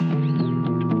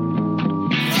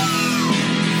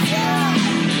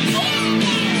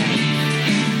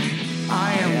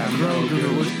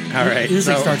All right.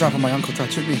 Usually starts off with my uncle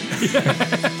touching me.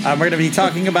 We're going to be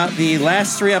talking about the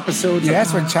last 3 episodes. Yeah,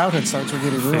 that's when childhood starts. We're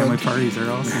getting ruined. Family parties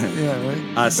are awesome.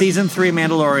 Yeah, right. Season 3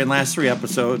 Mandalorian, last 3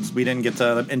 episodes. We didn't get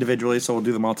to them individually, so we'll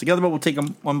do them all together, but we'll take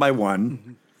them one by one.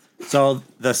 Mm-hmm. So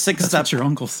the 6th That's what your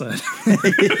uncle said.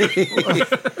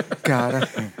 God,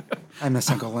 I miss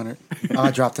Uncle Leonard. Oh, I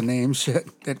dropped the name. Shit.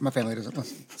 My family doesn't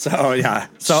listen. So, yeah.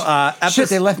 So, Shit,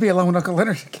 they left me alone with Uncle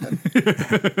Leonard again.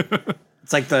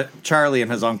 it's like the Charlie and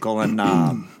his uncle and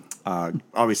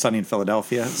Always Sunny in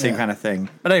Philadelphia. Same kind of thing.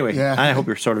 But anyway, I hope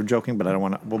you're sort of joking, but I don't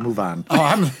want to. We'll move on. Oh,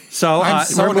 I'm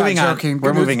we're moving on.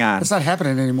 We're moving on. It's not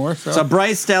happening anymore. So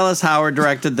Bryce Dallas Howard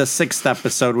directed the 6th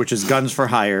episode, which is Guns for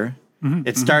Hire.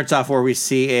 It starts off where we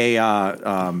see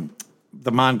the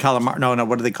Mon Calamari. No,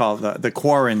 what do they call it? The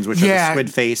Quarrens, which are the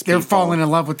squid face people. They're falling in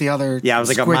love with the other. Yeah, it was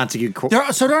like squid. a Montague.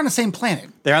 They're on the same planet.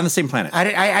 They're on the same planet.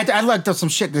 I looked up some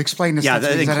shit to explain this. Yeah,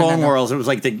 in Clone Wars, it was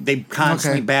like they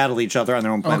constantly battle each other on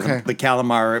their own planet. Okay. The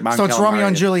Calamari. Mon so it's Calamari. Romeo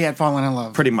and Juliet falling in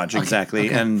love. Pretty much,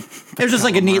 exactly. And it was just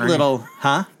like a neat little,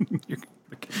 I'm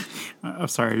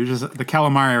sorry. You're just the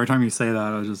calamari. Every time you say that,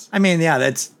 I was just. I mean, yeah,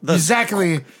 that's the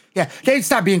exactly. Yeah, they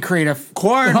stop being creative.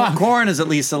 Corn is at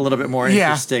least a little bit more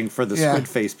interesting for the squid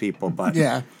face people, but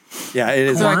yeah, it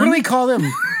is. So like, what do we call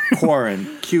them?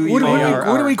 Corn.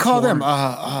 Q-U-A-R-R. What do we call them?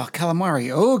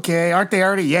 Calamari. Okay, aren't they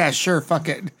already? Yeah, sure. Fuck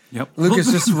it. Yep. Lucas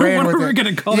just ran with it. What are we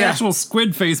going to call the actual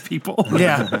squid face people?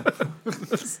 Yeah.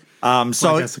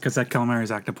 So I guess because that calamari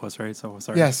is octopus, right? So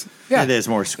sorry. Yes. Yeah. It is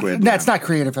more squid. That's not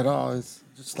creative at all. It's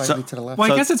just slightly to the left.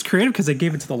 Well, I guess it's creative because they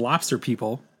gave it to the lobster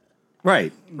people.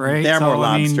 Right. Right. They're more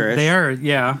lobsterish. I mean, they are,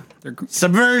 yeah. They're...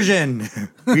 Subversion.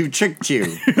 We've tricked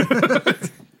you.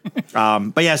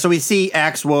 But yeah, so we see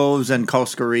Axe Woves and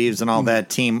Koska Reeves and all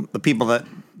that team, the people that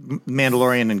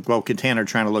Mandalorian and Bo-Katan are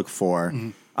trying to look for,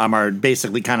 are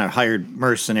basically kind of hired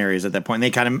mercenaries at that point. And they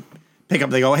kind of pick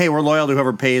up, they go, hey, we're loyal to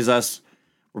whoever pays us.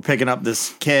 We're picking up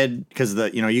this kid because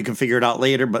you can figure it out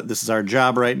later, but this is our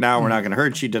job right now. We're not going to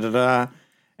hurt you, da-da-da.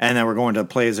 And then we're going to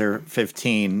Placer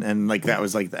 15, and like that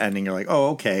was like the ending. You're like,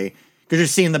 oh, okay, because you're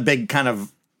seeing the big kind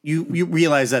of you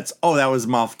realize that was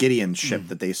Moff Gideon's ship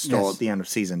that they stole at the end of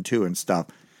season 2 and stuff.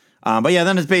 But yeah,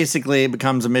 then it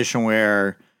becomes a mission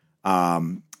where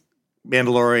Mandalorian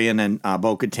and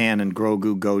Bo-Katan and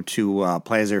Grogu go to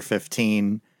Placer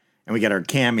 15, and we get our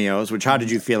cameos. Which how did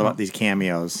you feel about these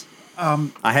cameos? I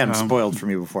had them spoiled for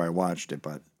me before I watched it,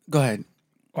 but go ahead.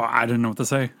 Well, I didn't know what to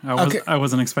say. I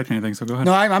wasn't expecting anything, so go ahead.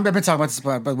 No, I've been talking about this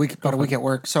about a week at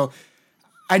work. So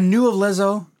I knew of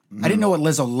Lizzo. I didn't know what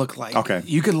Lizzo looked like. Okay.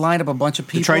 You could line up a bunch of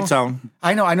people. Detroit Zone.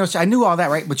 I know. I knew all that,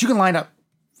 right? But you can line up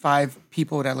 5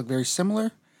 people that look very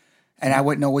similar, and I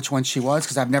wouldn't know which one she was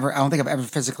because I don't think I've ever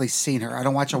physically seen her. I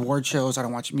don't watch award shows. I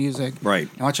don't watch music. Right.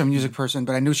 I watch a music person,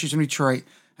 but I knew she was from Detroit.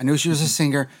 I knew she was a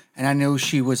singer, and I knew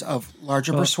she was of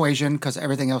larger persuasion because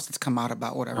everything else that's come out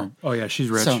about whatever. Oh yeah, she's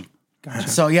rich. Gotcha.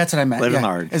 So yeah, that's what I meant. Living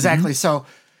large. Exactly. So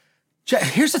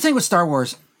here's the thing with Star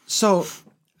Wars. So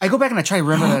I go back and I try to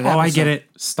remember that episode. I get it.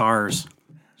 Stars.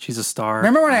 She's a star.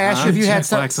 Remember when I asked you if you had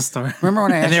Jack Black's a star. Remember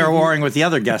when I asked and they were warring with the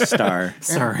other guest star.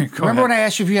 Sorry. Remember when I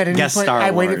asked you if you had any Guest play? Star I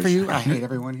waited Wars. for you. I hate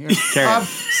everyone here.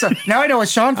 So now I know what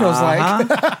Sean feels like.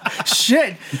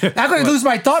 Shit. I'm going to lose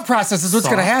my thought process is what's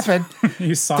going to happen.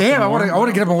 Damn, I want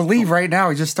to get up and leave right now.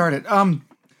 We just started.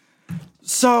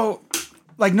 So,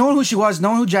 like, knowing who she was,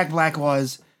 knowing who Jack Black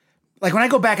was, like, when I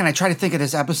go back and I try to think of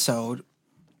this episode,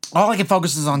 all I can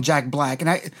focus is on Jack Black.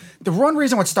 And the one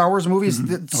reason with Star Wars movies,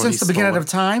 since the beginning of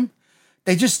time,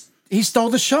 he stole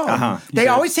the show. They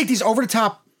always take these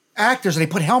over-the-top actors and they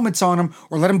put helmets on them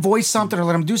or let them voice something or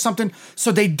let them do something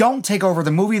so they don't take over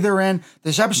the movie they're in,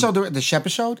 the episode they're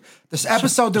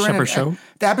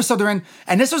in.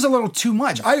 And this was a little too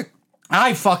much.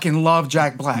 I fucking love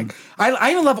Jack Black.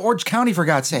 I even love Orange County, for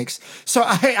God's sakes. So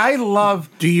I love...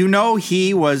 Do you know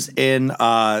he was in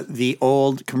the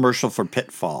old commercial for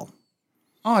Pitfall?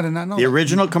 Oh, I did not know the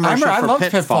original commercial I for love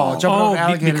Pitfall. Jumping over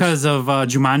alligators. Because of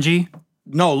Jumanji?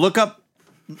 No, look up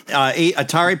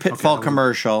Atari Pitfall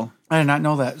commercial. I did not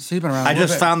know that. So you've been around I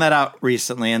just found that out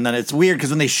recently, and then it's weird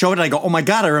because when they showed it, I go, oh my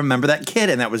God, I remember that kid,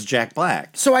 and that was Jack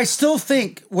Black. So I still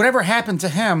think whatever happened to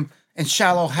him in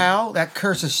Shallow Hal, that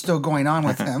curse is still going on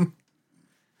with him.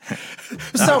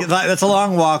 So that's a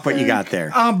long walk, but you got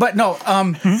there. But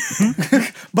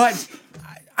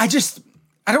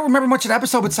I don't remember much of the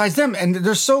episode besides them, and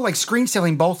they're so like screen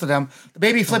stealing, both of them. The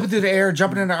baby flipping through the air,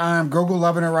 jumping in her arm, Grogu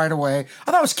loving her right away.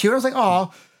 I thought it was cute. I was like,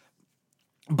 oh.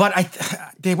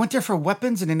 But they went there for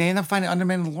weapons, and then they ended up finding under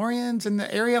Mandalorians in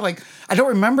the area. Like, I don't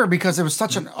remember because it was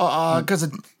such an because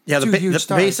of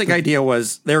the basic idea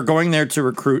was they were going there to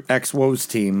recruit X-Wo's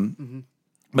team,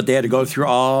 but they had to go through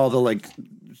all the like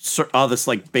all this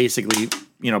like basically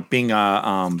being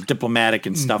diplomatic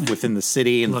and stuff within the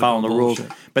city and following the rules.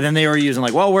 But then they were using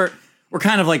like, well, we're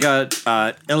kind of like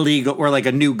a illegal. We're like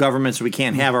a new government, so we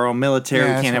can't have our own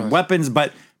military. We can't have weapons,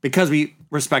 but because we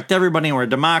respect everybody and we're a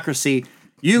democracy.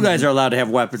 You guys are allowed to have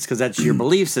weapons because that's your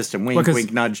belief system. Wink,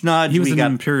 wink, nudge, nudge. He was an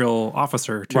imperial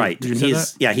officer, too. Right. Did you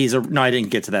say that? No, I didn't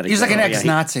get to that. He's like an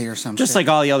ex-Nazi or something. Just like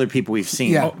all the other people we've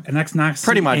seen. Yeah. Oh, an ex-Nazi?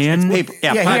 Pretty much. And It's paper,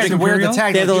 he had to wear the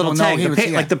tag. They had the little tag,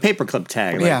 like the paperclip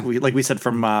tag. Like we said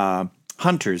from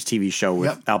Hunter's TV show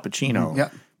with Al Pacino.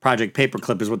 Yep. Project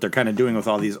Paperclip is what they're kind of doing with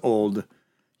all these old,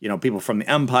 people from the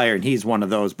Empire, and he's one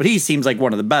of those. But he seems like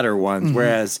one of the better ones,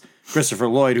 whereas Christopher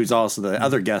Lloyd, who's also the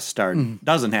other guest star,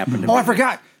 doesn't happen to be. Oh, I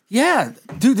forgot. Yeah,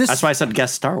 dude, that's why I said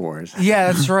guest Star Wars. Yeah,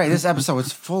 that's right. This episode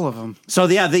was full of them. So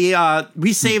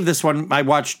we saved this one. I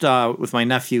watched with my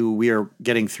nephew. We are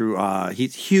getting through.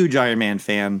 He's a huge Iron Man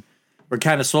fan. We're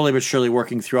kind of slowly but surely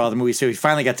working through all the movies. So we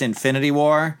finally got to Infinity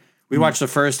War. We watched the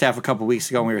first half a couple weeks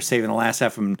ago, and we were saving the last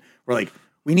half. And we're like,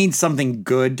 we need something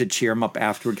good to cheer him up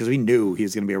afterward because we knew he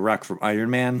was going to be a wreck from Iron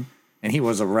Man, and he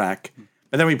was a wreck.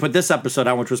 But then we put this episode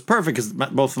on, which was perfect because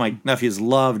both of my nephews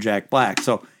love Jack Black.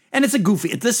 So. And it's a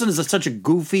goofy. This one is such a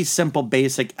goofy, simple,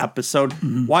 basic episode.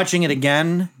 Watching it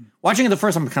again, the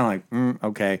first time, I'm kind of like,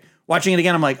 okay. Watching it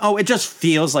again, I'm like, oh, it just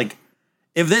feels like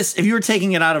if you were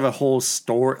taking it out of a whole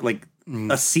story, like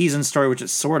a season story, which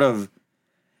is sort of.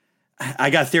 I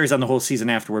got theories on the whole season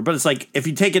afterward, but it's like if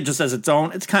you take it just as its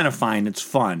own, it's kind of fine. It's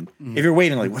fun. If you're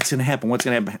waiting, like, what's going to happen? What's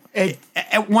going to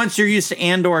happen? Once you're used to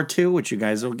Andor 2, which you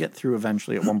guys will get through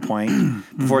eventually at one point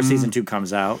before season 2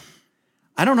 comes out.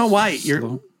 I don't know why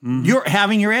you're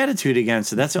having your attitude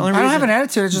against it. That's the only reason. I don't have an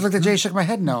attitude. I just looked at Jay, shook my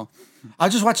head. No, I'll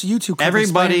just watch the YouTube clip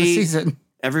explaining the season.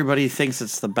 Everybody thinks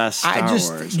it's the best Star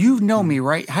Wars. You know me,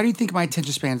 right? How do you think my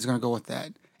attention span is going to go with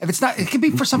that? If it's not, it could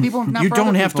be for some people. Not you for don't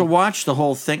other have people. to watch the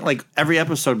whole thing. Like every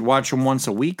episode, watch them once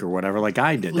a week or whatever. Like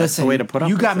I did. That's the way to put up.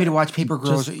 You got me to watch Paper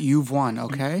Girls. You've won.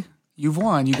 Okay, you've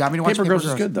won. You got me to watch Paper Girls.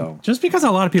 Is good though. Just because a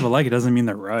lot of people like it doesn't mean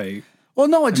they're right. Well,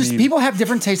 no, people have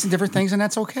different tastes and different things, and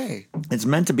that's okay. It's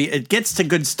meant to be. It gets to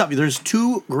good stuff. There's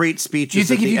 2 great speeches. You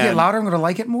think if you get louder, I'm going to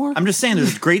like it more? I'm just saying,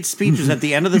 there's great speeches at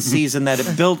the end of the season that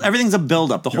it build. Everything's a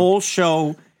build up. The whole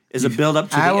show is a build up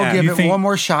to the end. I will give it one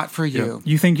more shot for you.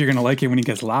 You think you're going to like it when he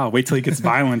gets loud? Wait till he gets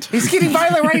violent. He's getting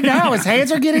violent right now. His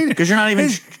hands are getting. Because you're not even.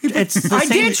 I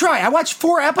did try. I watched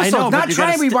 4 episodes. Not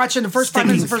trying to be watching the first 5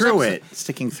 minutes of the first episode.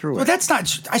 Sticking through it. But that's not.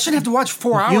 I shouldn't have to watch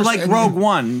 4 hours. You like Rogue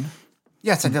One.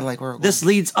 Yes, I did like Rogue One. This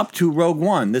leads up to Rogue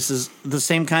One. This is the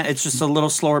same kind. It's just a little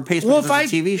slower pace. Well, because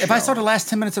it's a TV show. If I saw the last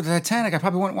 10 minutes of the Titanic, I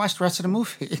probably wouldn't watch the rest of the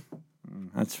movie.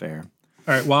 That's fair.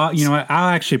 All right. Well, you know what? I'll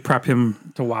actually prep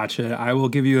him to watch it. I will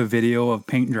give you a video of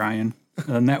paint drying.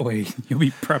 And that way you'll be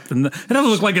prepped. And it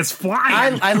doesn't look like it's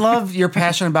flying. I love your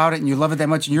passion about it, and you love it that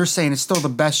much. And you're saying it's still the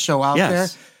best show out there.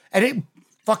 And it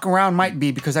fucking around might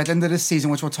be because at the end of this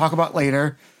season, which we'll talk about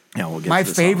later. Yeah, we'll get my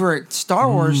favorite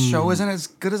Star Wars show isn't as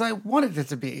good as I wanted it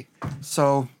to be.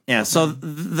 So so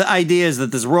the idea is that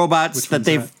there's robots that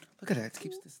they've look at it. It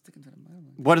keeps sticking to the middle.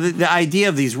 What are the idea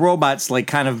of these robots like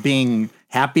kind of being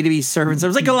happy to be servants? There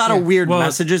was like a lot of weird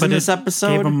messages in this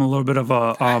episode. Gave them a little bit of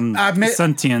a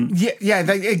sentient. Yeah,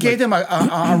 it gave them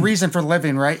a reason for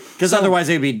living, right? Because otherwise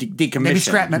they'd be decommissioned. Maybe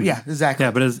scrap them. Yeah, exactly.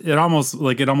 Yeah, but it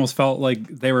almost felt like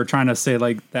they were trying to say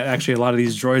like that. Actually, a lot of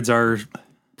these droids are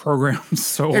programmed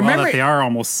so well that they are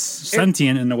almost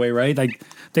sentient in a way, right? Like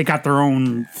they got their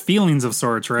own feelings of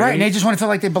sorts, right? Right, and they just want to feel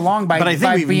like they belong by. But I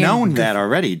think we've known that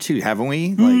already too, haven't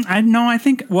we? Like,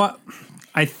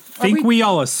 I think we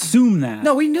all assume that.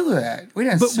 No, we knew that. We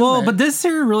didn't. But this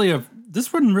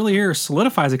wouldn't really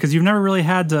solidifies it because you've never really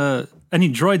had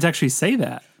any droids actually say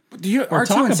say Do you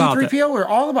R2 and C-3PO are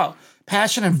all about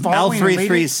passion and following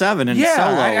L337 and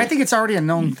Solo. I think it's already a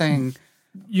known thing.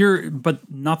 But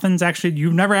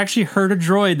you've never actually heard a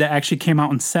droid that actually came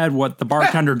out and said what the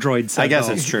bartender droid said. I guess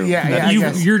it's true.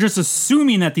 You're just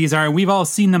assuming that these are. We've all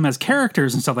seen them as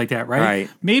characters and stuff like that, right? Right.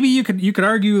 Maybe you could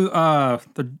argue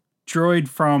the droid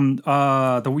from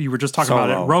you were just talking about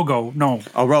it, Rogo. No,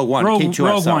 Rogue One. Rogue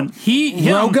One.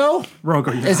 Rogo.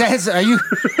 Yeah. Is that his?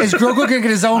 Is Grogu gonna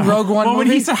get his own Rogue One movie? When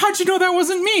he said, "How'd you know that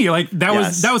wasn't me?" Like that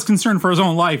was concern for his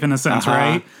own life in a sense,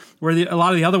 right? Where a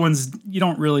lot of the other ones you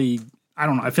don't really. I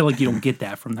don't know. I feel like you don't get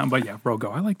that from them. But yeah,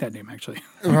 Rogo. I like that name, actually.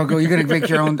 Rogo, you're going to make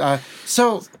your own.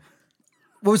 So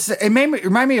it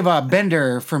remind me of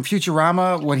Bender from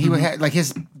Futurama when he would have, like,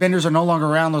 his Benders are no longer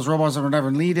around, those robots will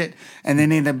never need it, and then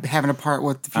they end up having a part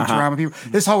with the Futurama people.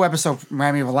 This whole episode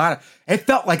reminded me of a lot of, it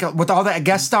felt like, with all the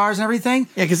guest stars and everything,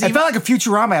 it felt like a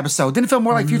Futurama episode. Didn't it feel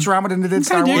more like Futurama than it did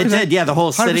Star Wars? It did, yeah, the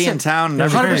whole city and town.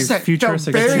 100%.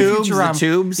 Futuristic. Very The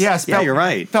tubes. Yes, you're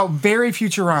right. Felt very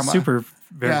Futurama.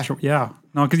 Yeah.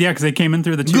 No, because they came in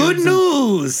through the tubes. Good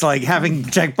news! Like, having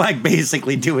Jack Black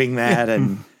basically doing that,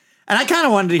 and I kind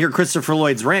of wanted to hear Christopher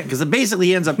Lloyd's rant, because it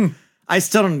basically ends up... I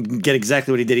still don't get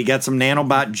exactly what he did. He got some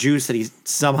nanobot juice that he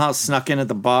somehow snuck in at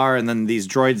the bar, and then these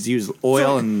droids use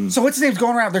oil So what's his name's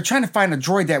going around? They're trying to find a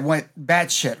droid that went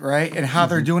batshit, right? And how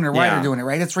they're doing it, why they're doing it,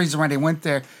 right? That's the reason why they went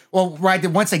there. Well, right,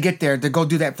 once they get there, to go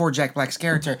do that for Jack Black's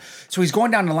character. So he's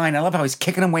going down the line. I love how he's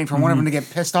kicking them, waiting for one of them to get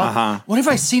pissed off. What have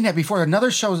I seen that before? Another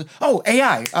show's... Oh,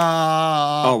 AI.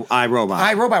 iRobot.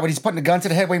 iRobot, when he's putting a gun to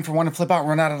the head, waiting for one to flip out and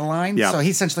run out of the line. Yep. So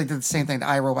he essentially did the same thing that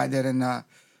iRobot did in...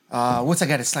 what's that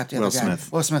guy that slapped the other guy?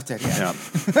 Will Smith did,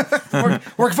 yeah.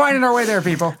 We're finding our way there,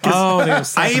 people. I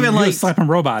slapping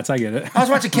robots. I get it. I was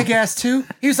watching Kick-Ass 2.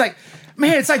 He was like,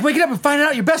 man, it's like waking up and finding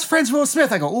out your best friend's Will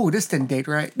Smith. I go, ooh, this didn't date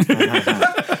right.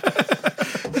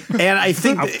 And I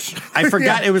think I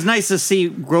forgot. It was nice to see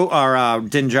Din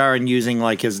Djarin using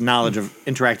like his knowledge of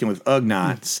interacting with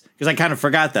Ugnaughts, because I kind of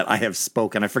forgot that I have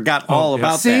spoken. I forgot all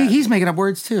about that. See, he's making up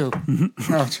words too.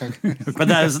 But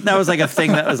that was like a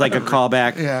thing that was like a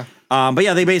callback. Yeah. But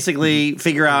yeah, they basically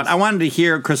figure out. I wanted to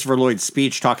hear Christopher Lloyd's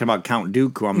speech talking about Count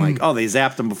Dooku. I'm like, oh, they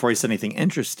zapped him before he said anything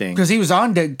interesting, because he was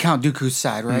on Count Dooku's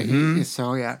side, right?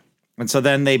 So yeah. And so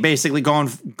then they basically go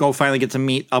finally get to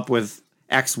meet up with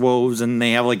ex-woves, and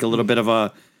they have like a little bit of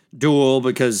a duel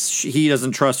because he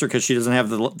doesn't trust her because she doesn't have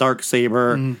the dark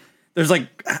saber. There's like,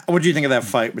 what do you think of that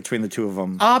fight between the two of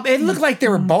them? It looked like they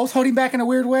were both holding back in a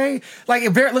weird way. Like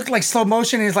it looked like slow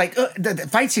motion. And it's like the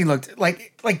fight scene looked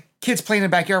like kids playing in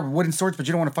the backyard with wooden swords, but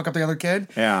you don't want to fuck up the other kid.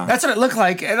 Yeah, that's what it looked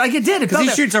like. And like it did, because he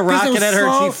shoots a rocket at her,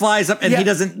 and she flies up, and he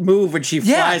doesn't move when she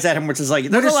flies at him, which is like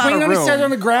there's a lot of room. On his head on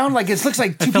the ground, like it looks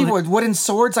like two people with wooden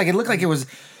swords. Like it looked like it was.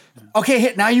 Okay,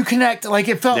 hit. Now you connect. Like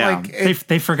it felt like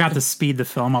they forgot to speed the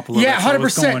film up a little. Yeah,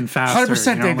 100%.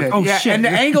 100% they did. Oh shit! And the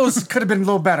angles could have been a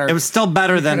little better. It was still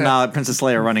better than Princess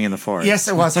Leia running in the forest. Yes,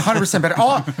 it was 100% better.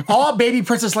 All baby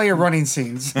Princess Leia running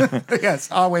scenes. Yes,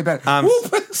 all way better.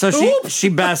 So she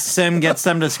bests him, gets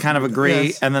them to kind of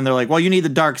agree, and then they're like, "Well, you need the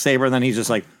dark saber," and then he's just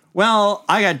like, "Well,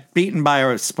 I got beaten by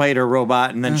a spider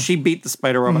robot, and then she beat the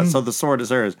spider robot, so the sword is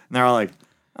hers." And they're all like,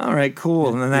 all right, cool,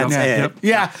 and then that's it.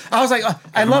 Yeah, I was like,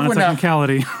 I love when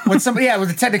technicality. When somebody, with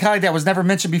the technicality that was never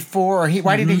mentioned before, or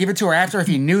why didn't he give it to her after if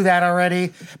he knew that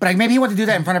already? But like, maybe he wanted to do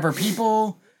that in front of her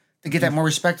people to get that more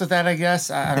respect with that. I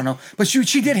guess I don't know, but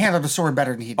she did handle the sword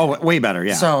better than he did. Oh, way better,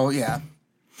 yeah. So yeah,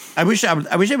 I wish I would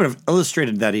have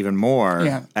illustrated that even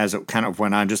more as it kind of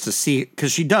went on, just to see,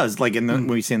 because she does like in the when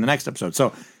we see in the next episode.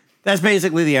 So that's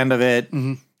basically the end of it.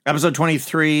 Episode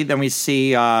 23, then we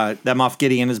see that Moff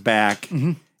Gideon is back,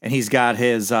 and he's got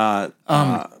his...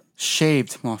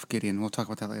 shaved Moff Gideon. We'll talk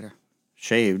about that later.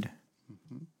 Shaved?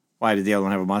 Why, did the other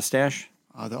one have a mustache?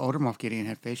 The older Moff Gideon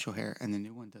had facial hair, and the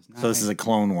new one does not. So this is a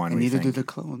clone one, and neither do the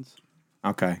clones.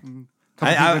 Okay.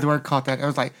 Couple people at work caught that. I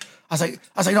was like,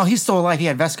 no, he's still alive. He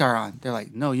had Beskar on. They're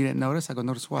like, no, you didn't notice? I go,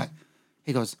 notice what?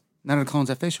 He goes, none of the clones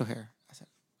have facial hair. I said,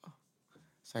 oh.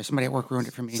 Sorry, somebody at work ruined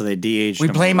it for me. So they de-aged We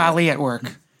blame Ali at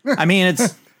work. I mean,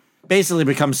 it's basically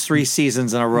becomes 3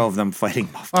 seasons in a row of them fighting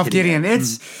Moff Gideon.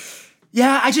 It's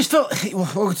I just felt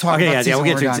we'll talk about we'll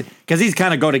get to it because these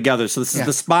kind of go together. So this is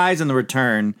the spies and the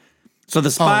return. So the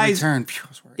spies,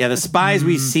 the spies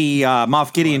we see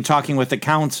Moff Gideon talking with the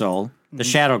council, the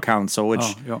Shadow Council,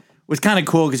 which was kind of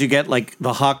cool because you get like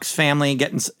the Hux family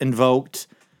getting invoked.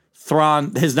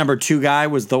 Thrawn, his number 2 guy,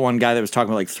 was the one guy that was talking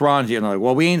about like Thrawn. And they're like,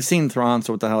 well, we ain't seen Thrawn,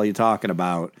 so what the hell are you talking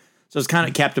about? So it's kind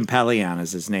of Captain Pelion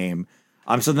is his name.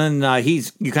 So then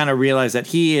you kind of realize that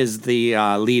he is the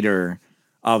leader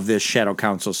of this Shadow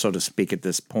Council, so to speak, at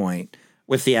this point,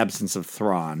 with the absence of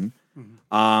Thrawn.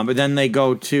 But then they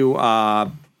go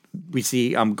to we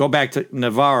see go back to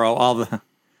Navarro.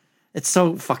 It's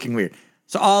so fucking weird.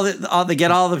 So they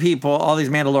get all the people, all these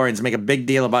Mandalorians, make a big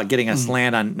deal about getting us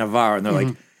land on Navarro, and they're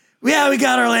like, "Yeah, we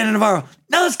got our land in Navarro.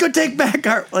 Now let's go take back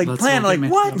our plan." Like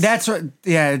what? That's what.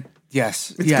 Yeah.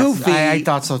 Yes, it's goofy. I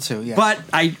thought so too. Yeah.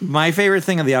 But my favorite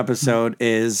thing of the episode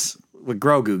is what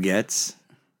Grogu gets.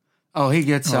 Oh, he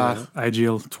gets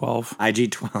IG-12.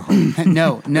 IG-12.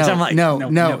 No.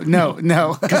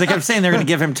 Because they kept saying they're going to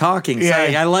give him talking. So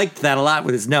I liked that a lot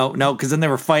with his no, because then they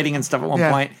were fighting and stuff at one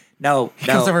point. No.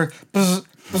 Over,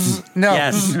 no,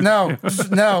 yes. No.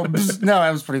 That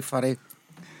was pretty funny.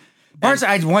 Parts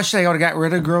I wish they would have got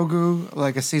rid of Grogu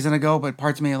like a season ago, but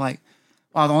parts of me are like,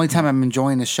 wow, the only time I'm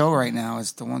enjoying the show right now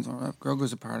is the ones where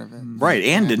Grogu's a part of it. Right,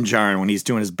 and Din Djarin when he's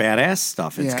doing his badass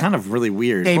stuff. It's kind of really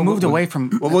weird. They moved away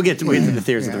from... Well, we'll get to the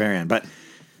theories at the very end. But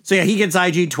so, yeah, he gets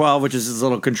IG-12, which is his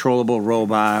little controllable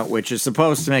robot, which is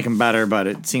supposed to make him better, but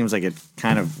it seems like it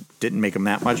kind of didn't make him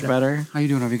that much better. How you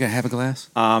doing? Have you got half a glass?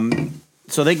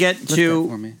 So they get to...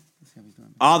 For me.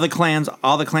 All the clans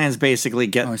basically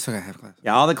get... Oh, I still got half a glass.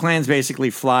 Yeah, all the clans basically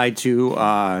fly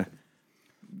to...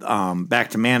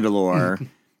 back to Mandalore,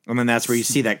 and then that's where you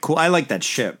see that cool. I like that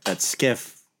ship, that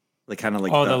skiff, like kind of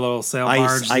like the little sail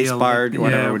barge, ice barge,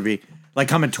 whatever it would be. Like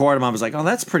coming toward him, I was like, oh,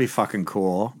 that's pretty fucking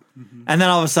cool. And then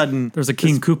all of a sudden, there's a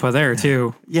King Koopa there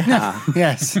too. Yeah,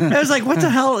 yes. I was like, what the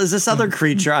hell is this other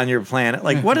creature on your planet?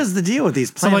 Like, what is the deal with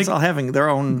these planets all having their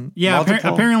own? Yeah,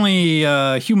 apparently,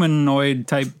 humanoid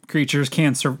type creatures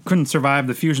couldn't survive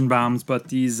the fusion bombs, but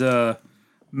these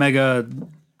mega.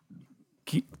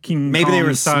 King Maybe Kong they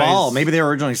were size. small. Maybe they were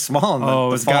originally small. In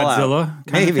the it's Godzilla.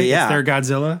 Maybe, yeah. It's their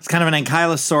Godzilla. It's kind of an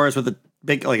ankylosaurus with a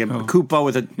big, like a Koopa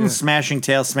with a smashing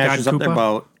tail, smashes up their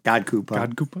boat. God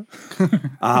Koopa.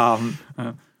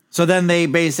 So then they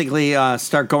basically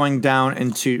start going down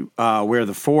into where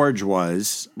the forge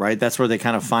was, right? That's where they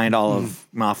kind of find all of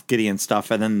Moff Gideon's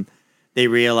stuff. And then they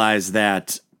realize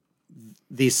that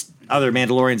these other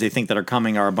Mandalorians they think that are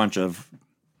coming are a bunch of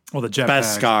the jet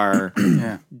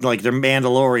Beskar, like they're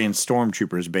Mandalorian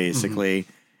stormtroopers, basically.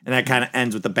 And that kind of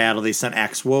ends with the battle. They sent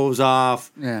ex-woes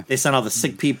off. Yeah. They sent all the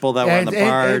sick people that were on the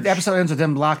barge. The episode ends with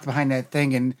them locked behind that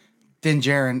thing and Din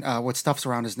Djarin with stuffs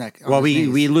around his neck. Well,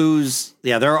 we lose.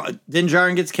 Yeah, Din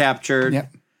Djarin gets captured.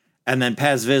 Yep. And then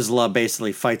Paz Vizsla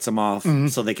basically fights them off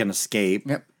so they can escape.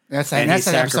 Yep. He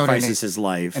sacrifices his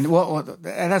life. And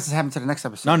that doesn't happen to the next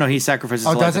episode. No, he sacrifices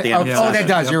his life at the end. That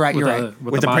does. You're right.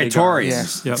 With the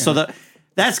Praetorians. Yeah. So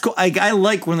that's cool. I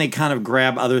like when they kind of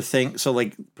grab other things. So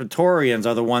like Praetorians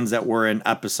are the ones that were in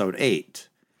episode 8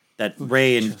 that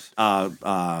Rey and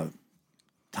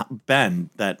Ben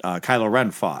that Kylo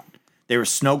Ren fought. They were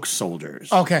Snoke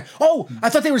soldiers. Okay. Oh, I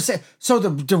thought they were so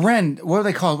the Ren. What are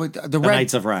they called? The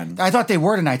Knights of Ren. I thought they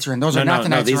were the Knights of Ren. Those are not the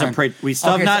Knights of Ren. We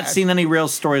still have not seen any real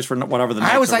stories for whatever the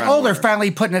Knights of Ren. I was like, oh, they're were.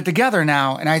 finally putting it together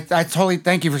now, and I totally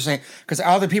thank you for saying because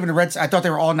all the people in the Reds, I thought they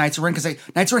were all Knights of Ren because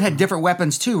Knights of Ren had different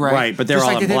weapons too, right? Right, but they're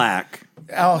all in black.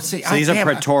 Oh, see, so these are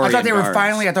Praetorian I thought they were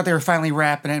guards. finally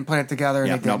wrapping it and putting it together.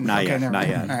 Yeah, and they not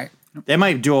yet. All right. They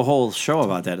might do a whole show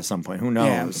about that at some point. Who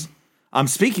knows? Yeah.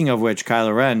 Speaking of which,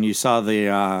 Kylo Ren, you saw the.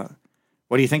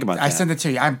 What do you think about that? I sent it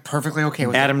to you. I'm perfectly okay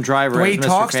with Adam it. Driver, the way he Mr.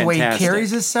 talks, Fantastic. the way he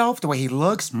carries himself, the way he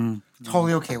looks,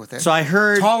 totally okay with it. So I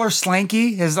heard taller,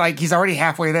 slanky is like he's already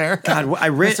halfway there. God, I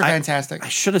read. Mr. Fantastic. I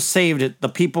should have saved it. The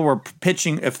people were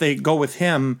pitching if they go with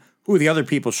him, who the other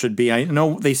people should be. I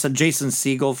know they said Jason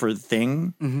Segel for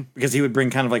Thing because he would bring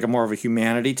kind of like a more of a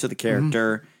humanity to the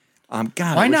character. God,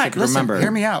 why I wish not? I could Listen, remember.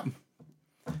 hear me out.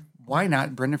 Why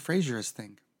not Brendan Fraser's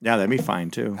Thing? Yeah, that'd be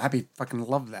fine too. I'd be fucking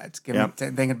love that. Give him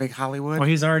a thing in big Hollywood. Well,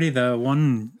 he's already the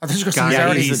one. Yeah,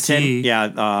 he's the DC.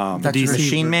 DC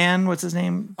Machine Man. What's his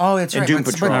name? Oh, that's right. Doom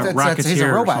Patrol. Rocketeer he's a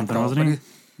robot, or something, though, wasn't he?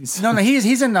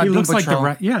 He's in He Doom looks like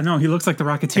Patrol. he looks like the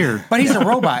Rocketeer. But he's a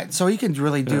robot, so he can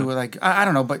really do like I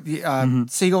don't know. But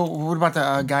Siegel, what about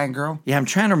the guy and girl? Yeah, I'm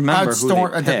trying to remember who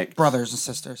they the picked. brothers and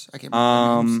sisters. I can't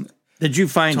remember. Did you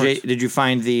find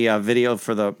the video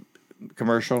for the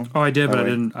commercial? Oh, I did, but I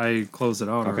didn't. I closed it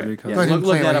out already. Yeah,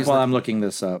 look that up while I'm looking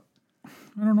this up.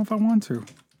 I don't know if I want to.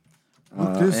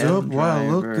 Look this up while I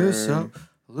look this up.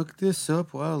 Look this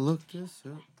up while I look this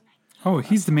up. Oh,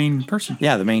 he's the main person.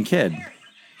 Yeah, the main kid.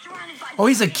 Oh,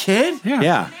 he's a kid?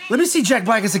 Yeah. Let me see Jack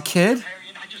Black as a kid.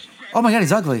 Oh my God,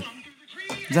 he's ugly.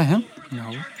 Is that him?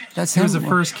 No. That's He him. was the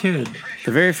first kid.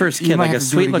 The very first kid, might like have a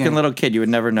to do it sweet-looking again. little kid you would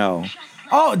never know.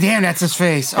 Oh, damn, that's his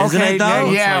face. Okay, Isn't it,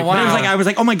 though? yeah, wow. I was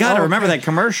like, oh my God, I remember that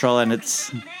commercial, and it's...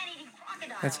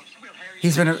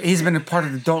 He's been a part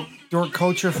of the dork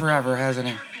culture forever, hasn't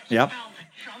he? Yep.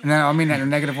 No, I mean that in a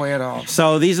negative way at all.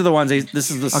 So these are the ones.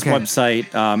 This is the website,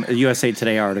 a USA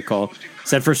Today article.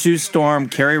 Said for Sue Storm,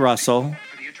 Carrie Russell,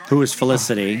 who is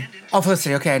Felicity. Oh,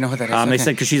 Felicity. Okay, I know who that is. They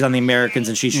said because she's on the Americans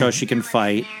and she shows she can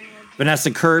fight. Vanessa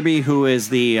Kirby, who is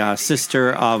the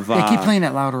sister of. Keep playing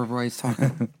that louder while he's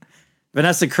talking.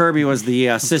 Vanessa Kirby was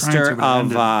the sister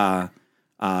of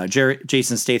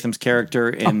Jason Statham's character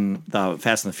in the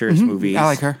Fast and the Furious movies. I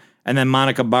like her. And then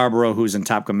Monica Barbaro, who's in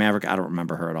Top Gun Maverick. I don't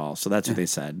remember her at all. So that's what they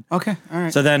said. Okay, all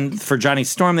right. So then for Johnny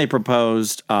Storm, they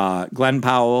proposed Glenn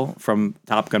Powell from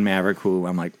Top Gun Maverick, who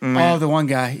I'm like, oh, the one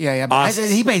guy. Yeah. But I Austin.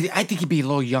 think he'd be a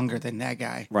little younger than that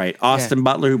guy. Right. Austin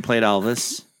Butler, who played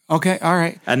Elvis. Okay, all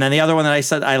right. And then the other one that I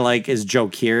said I like is Joe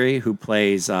Keery, who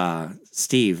plays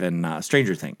Steve in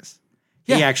Stranger Things.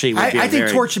 Yeah, he actually would be I think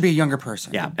Torch should be a younger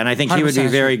person. Yeah, and I think he would be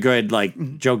very good.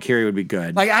 Like Joe Keery would be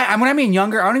good. Like when I mean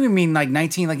younger, I don't even mean like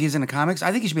 19 like he's in the comics.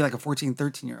 I think he should be like a 14,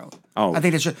 13-year-old. Oh. I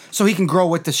think that should, so he can grow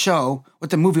with the show, with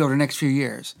the movie over the next few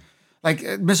years. Like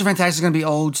Mr. Fantastic is going to be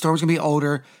old, Storm's going to be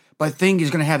older, but Thing is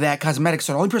going to have that cosmetic.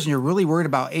 So the only person you're really worried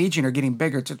about aging or getting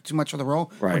bigger too much for the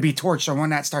role would be Torch. So why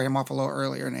not start him off a little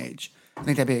earlier in age? I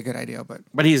think that'd be a good idea.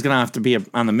 But he's going to have to be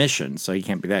on the mission, so he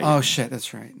can't be that. Oh shit,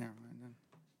 that's right. Never mind.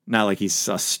 Not like he's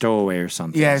a stowaway or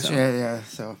something. Yeah,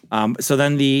 so. yeah. So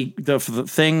then the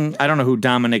Thing, I don't know who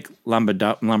Dominic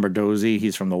Lombardozzi,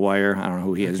 he's from The Wire. I don't know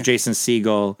who he is. Jason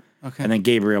Segel. Okay. And then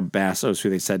Gabriel Bassos,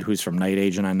 who's from Night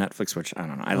Agent on Netflix, which I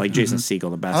don't know. I like Jason Segel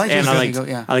the best.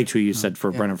 I liked who you said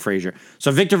for Brendan Fraser.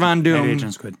 So Victor Von Doom. Night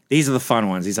Agent's good. These are the fun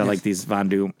ones. These are like these Von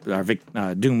Doom,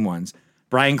 Doom ones.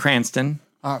 Bryan Cranston.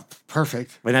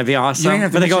 Perfect. Wouldn't that be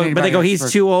awesome? But they go,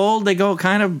 he's too old. They go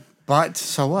kind of. But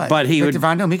so what? But Victor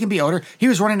Von Doom, he can be older. He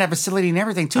was running that facility and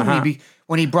everything too.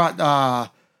 When he brought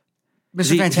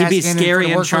Mr. Fantastic, he'd be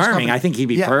scary and charming. I think he'd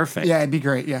be perfect. Yeah, it'd be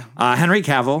great. Yeah. Henry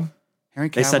Cavill.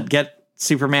 They said get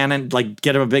Superman and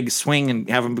get him a big swing and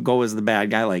have him go as the bad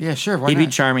guy. Like yeah, sure. He'd be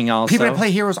charming also. People that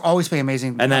play heroes always play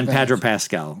amazing. And then Pedro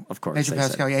Pascal, of course. Pedro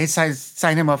Pascal, yeah, he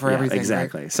signed him up for everything.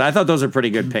 Exactly. Right? So I thought those are pretty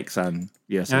good picks on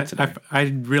USA Today. I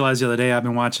realized the other day I've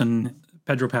been watching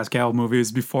Pedro Pascal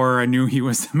movies before I knew he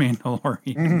was the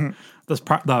Mandalorian.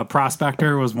 The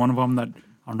Prospector was one of them that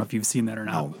I don't know if you've seen that or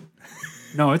not.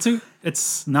 No,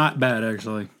 it's not bad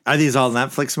actually. Are these all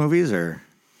Netflix movies or?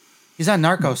 He's on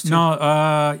Narcos too. No,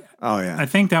 oh yeah. I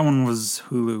think that one was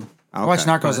Hulu. Okay, I watched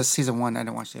Narcos as season 1. I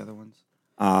didn't watch the other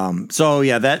ones. So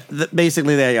yeah, that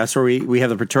basically that's where we have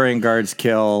the Praetorian Guards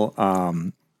kill.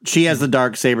 She has the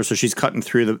dark saber, so she's cutting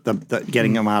through the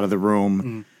getting them out of the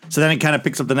room. So then it kind of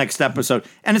picks up the next episode,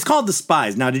 and it's called The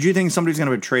Spies. Now, did you think somebody's going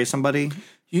to betray somebody?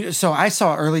 So I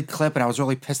saw an early clip, and I was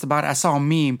really pissed about it. I saw a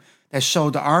meme that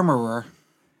showed the armorer,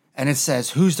 and it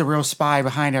says, "Who's the real spy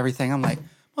behind everything?" I'm like,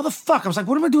 motherfucker. I was like,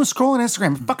 what am I doing scrolling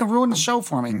Instagram? It fucking ruined the show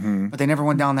for me. But they never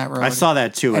went down that road. I saw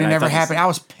that too. And it never happened. I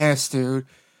was pissed, dude.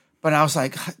 But I was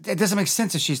like, it doesn't make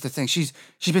sense if she's the thing. She's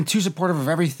been too supportive of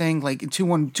everything, like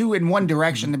two in one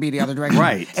direction to be the other direction.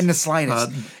 Right. And the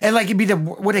slightest. And like it'd be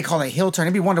what they call a heel turn.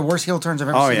 It'd be one of the worst heel turns I've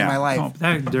ever seen in my life. Oh,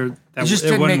 that it just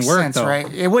didn't make sense, though.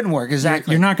 right? It wouldn't work,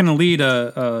 exactly. You're not going to lead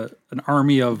an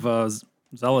army of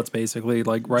zealots, basically,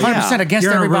 like 100% against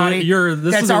everybody.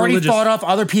 That's already fought off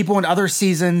other people in other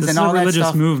seasons and all that stuff. This is a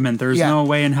religious movement. There's no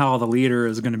way in hell the leader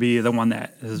is going to be the one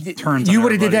that turns. You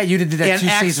would have did that. You did that. And 2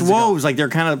 seasons ago. Woes, like they're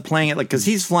kind of playing it like because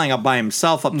he's flying up by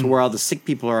himself up to where all the sick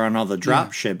people are on all the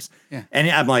drop ships. Yeah. And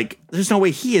I'm like, there's no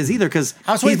way he is either because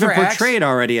he's been portrayed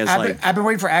already as I've been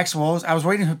waiting for Axe Woes. I was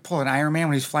waiting to pull an Iron Man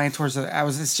when he's flying towards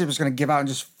this ship was going to give out and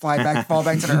just fall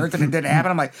back to the earth, and it didn't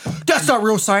happen. I'm like, that's not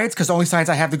real science because the only science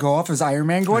I have to go off is Iron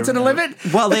Man going to the limit.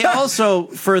 Well, they also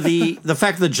for the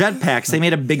fact of the jetpacks, they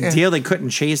made a big deal. They couldn't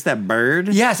chase that bird.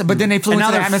 Yes, but then they flew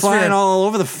into the atmosphere. Flying all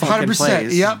over the fucking 100%.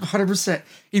 place. Yep, 100%.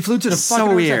 He flew to the fucking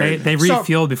so weird. They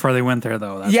refueled before they went there,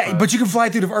 though. But you can fly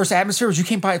through the Earth's atmosphere, but you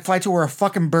can't fly to where a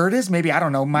fucking bird is. Maybe, I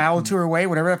don't know, a mile or two away,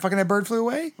 whatever that bird flew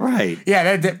away. Right.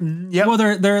 Yeah. Yep. Well,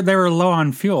 they were low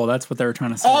on fuel. That's what they were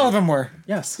trying to say. All of them were.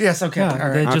 Yes. Yes. Okay. Yeah, all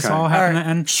right. They just all happened. Right.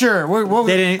 And sure.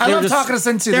 I love talking us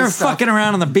into this. They're fucking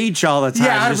around on the beach all the time.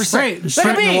 Yeah, 100%. Just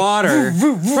straight in the water.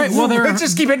 Right. Well, they're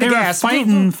just keep hitting the gas.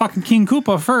 Fighting fucking King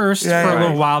Koopa first for a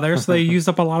little while there, so they used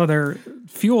up a lot of their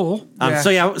fuel.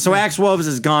 So Axe Woves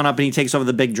has gone up and he takes over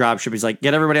the big dropship. He's like,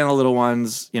 get everybody on the little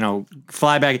ones,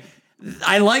 fly back.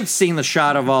 I liked seeing the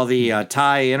shot of all the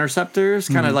TIE interceptors,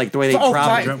 kind of like the way they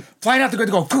flying out the good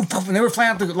to go, poof, poof, and they were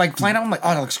flying out. I'm like,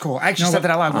 oh, that looks cool. I actually said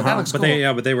that out loud. That looks cool.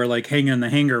 But they were like hanging in the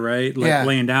hangar, right? Like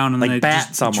laying down and like they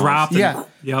bats just dropped. Yeah.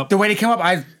 Yep. The way they came up,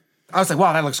 I was like,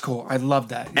 wow, that looks cool. I love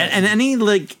that. And any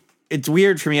like, it's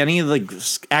weird for me. Any like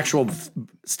actual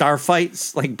star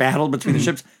fights, like battle between the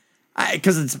ships.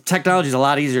 Because technology is a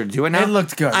lot easier to do it now. It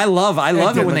looked good. I love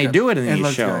it when they do it in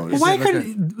these shows. Well, why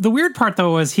couldn't the weird part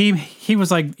though was he was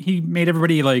like he made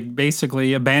everybody like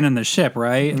basically abandon the ship,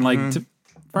 right? And like as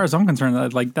far as I'm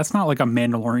concerned, like that's not like a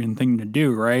Mandalorian thing to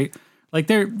do, right? Like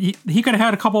he could have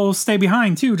had a couple stay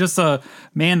behind too, just to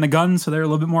man the guns so they're a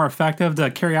little bit more effective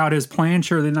to carry out his plan.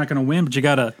 Sure, they're not going to win, but you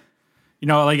gotta,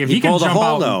 like if he can jump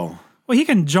out, though. Well, he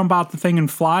can jump out the thing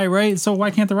and fly, right? So why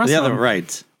can't the rest of them?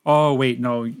 Right. Oh wait,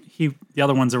 no, the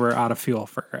other ones that were out of fuel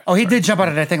for. Oh, he did jump out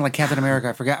of that thing like Captain America.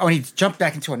 I forgot. Oh, and he jumped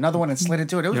back into another one and slid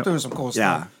into it. It was doing some cool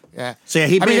stuff. Yeah. So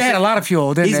yeah, they had a lot of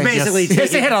fuel, didn't they? Basically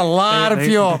yes, they had a lot of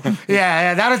fuel.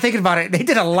 Yeah. Now I'm thinking about it, they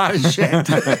did a lot of shit.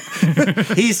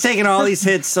 He's taking all these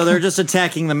hits, so they're just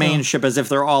attacking the main ship as if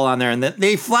they're all on there, and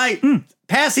they fly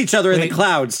past each other in the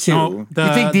clouds too. No,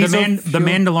 the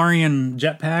Mandalorian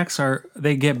jetpacks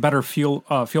they get better fuel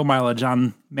mileage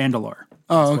on Mandalore.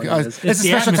 Oh, okay. It's a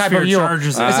special type of fuel.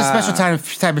 It's a special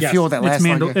type of fuel that lasts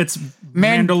longer. It's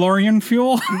Mandalorian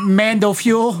fuel. Mando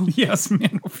fuel. Yes,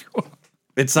 Mando fuel.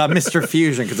 It's Mr.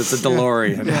 Fusion because it's a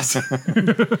DeLorean. Yes.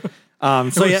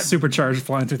 So supercharged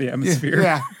flying through the atmosphere.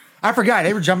 Yeah, I forgot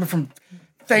they were jumping from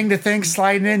thing to thing,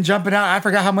 sliding in, jumping out. I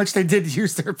forgot how much they did to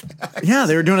use their packs. Yeah,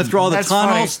 they were doing it through all the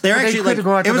tunnels. They're actually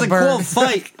it was a cool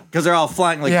fight because they're all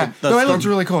flying. Like it looked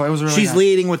really cool. It was really. She's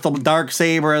leading with the dark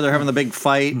saber. They're having the big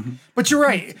fight. Mm-hmm. But you're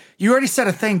right. You already said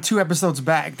a thing 2 episodes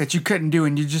back that you couldn't do,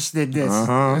 and you just did this. It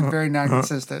was very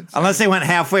non-consistent. So. Unless they went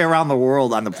halfway around the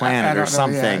world on the planet or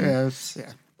something. Yeah.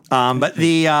 But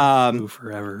the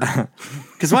forever.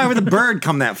 Because why would the bird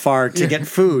come that far to get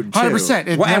food? 100%.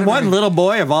 And one little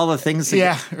boy of all the things.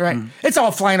 Right. It's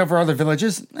all flying over other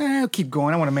villages. I'll keep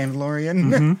going. I want a Mandalorian.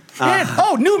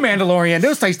 New Mandalorian.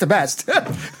 Those taste the best.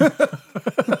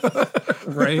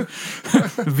 Right.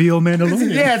 Veal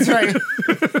Mandalorian. Yeah, that's right.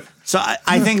 So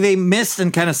I think they missed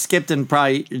and kind of skipped, and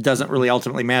probably it doesn't really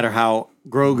ultimately matter how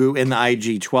Grogu in the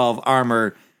IG-12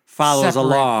 armor follows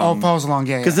along. Oh, follows along,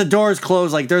 yeah. Because the doors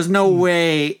close, like there's no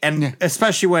way, and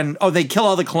especially when they kill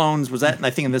all the clones. Was that?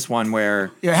 I think in this one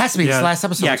where it has to be this last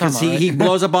episode. Yeah, because he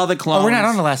blows up all the clones. Oh, we're not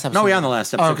on the last episode. No, we're on the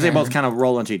last episode because they both kind of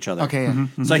roll into each other. Okay, yeah.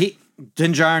 So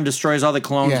Din Djarin destroys all the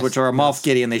clones, which are a Moff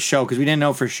Gideon. They show because we didn't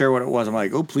know for sure what it was. I'm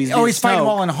like, oh please. He's fighting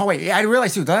all in the hallway. Yeah, I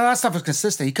realized too. That stuff was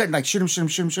consistent. He couldn't shoot him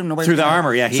through the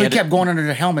armor. Yeah, he kept going under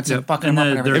the helmets and fucking them up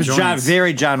and everything. It was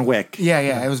very John Wick.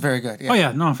 Yeah, it was very good. Yeah. Oh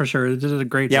yeah, no, for sure, it did a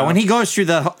great job. Yeah, when he goes through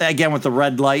again with the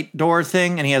red light door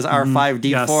thing, and he has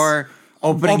R5D4.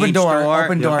 Open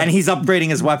door, and he's upgrading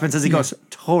his weapons as he goes.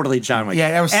 Totally John Wick.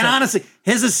 Yeah, that was. And honestly,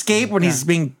 his escape when he's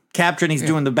being captured and he's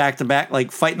doing the back to back,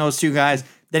 like fighting those 2 guys.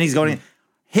 Then he's going.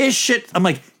 His shit. I'm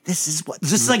like, this is what we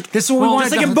want. Just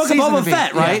like in Book of Boba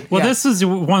Fett, right? Well, this is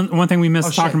one thing we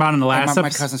missed talking about in the last episode. My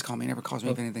cousins call me. Never calls me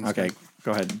if anything's okay.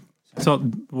 Go ahead. So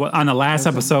on the last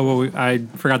episode, what I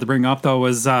forgot to bring up though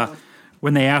was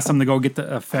when they asked him to go get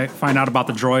find out about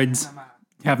the droids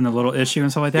having a little issue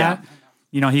and stuff like that.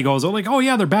 Yeah. He goes, they're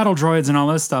battle droids and all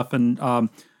this stuff, and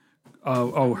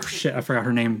shit, I forgot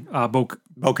her name.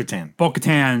 Bo-Katan.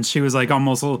 Bo-Katan. She was like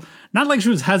almost a little, not like she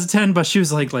was hesitant, but she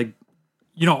was like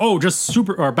just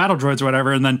super or battle droids or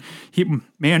whatever. And then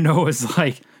Mando is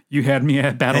like, you had me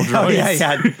at battle droids.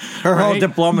 Yeah. Her whole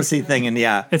diplomacy thing, and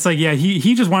it's like,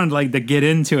 he just wanted to get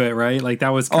into it, right? Like that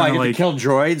was kind of to kill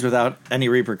droids without any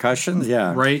repercussions.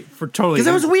 Yeah, right. For totally, because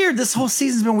it was weird. This whole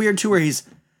season's been weird too, where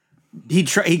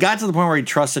he got to the point where he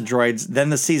trusted droids. Then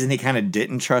the season he kind of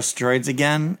didn't trust droids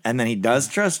again, and then he does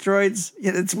trust droids.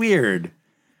 Yeah, it's weird.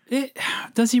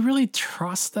 Does he really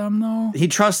trust them though? He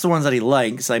trusts the ones that he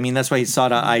likes. I mean, that's why he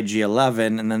sought out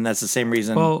IG-11, and then that's the same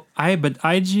reason. Well, and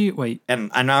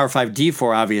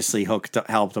R5D4 obviously helped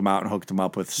him out and hooked him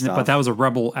up with stuff. But that was a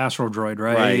rebel astro droid,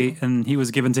 right? And he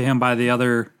was given to him by the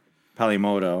other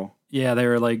Palimoto. Yeah, they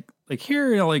were like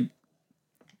here, was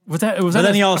that? But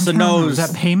then he also knows, was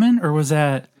that payment or was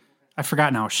that? I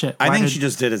forgot now. Shit. I think she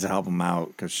just did it to help him out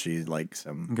because she likes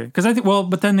him. Okay, because I think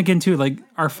but then again too, like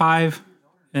R5.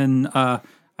 And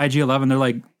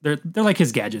IG-11, they're like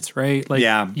his gadgets, right?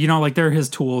 Like, they're his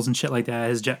tools and shit like that.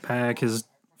 His jetpack, his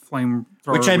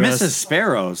flamethrower. Which I miss his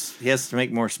sparrows. He has to make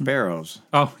more sparrows.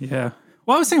 Oh yeah.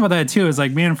 Well, I was thinking about that too. Is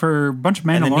like, man, for a bunch of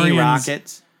Mandalorians, and the knee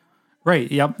rockets. Right.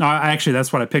 Yep. No, actually,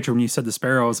 that's what I pictured when you said the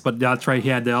sparrows. But that's right. He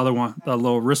had the other one, the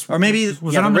little wrist. Or maybe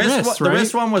was it on the wrist? Right? The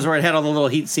wrist one was where it had all the little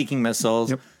heat-seeking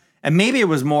missiles. Yep. And maybe it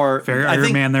was more. Very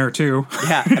Iron Man there too.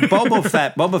 Yeah. And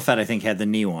Boba Fett, I think, had the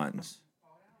knee ones.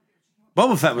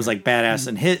 Boba Fett was like badass,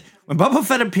 and when Boba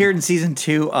Fett appeared in season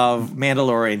 2 of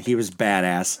Mandalorian, he was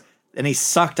badass, and he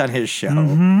sucked on his show.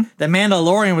 Mm-hmm. The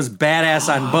Mandalorian was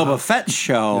badass on Boba Fett's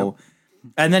show,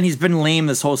 and then he's been lame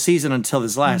this whole season until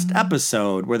this last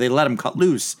episode where they let him cut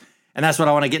loose, and that's what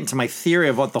I want to get into my theory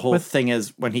of what the whole thing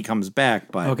is when he comes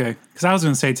back. But okay, because I was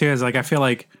going to say too is I feel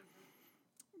like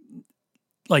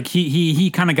he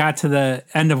kind of got to the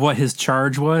end of what his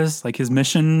charge was, like his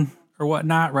mission or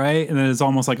whatnot, right? And it's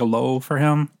almost like a low for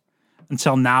him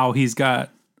until now he's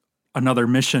got another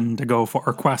mission to go for,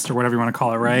 or quest, or whatever you want to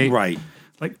call it, right? Right.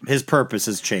 Like his purpose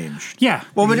has changed. Yeah.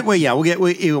 Well, we'll get.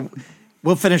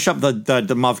 we'll finish up the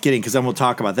Moff Gideon because then we'll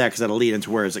talk about that because that'll lead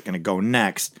into where is it going to go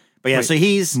next. But yeah, Wait, so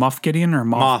he's Moff Gideon or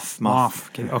Moff.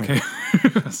 Okay.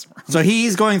 So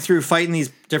he's going through fighting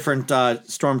these different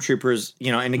stormtroopers,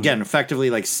 and again, effectively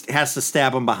like has to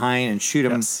stab them behind and shoot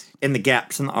them in the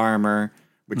gaps in the armor,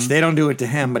 which they don't do it to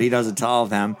him, but he does it to all of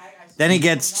them. Then he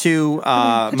gets to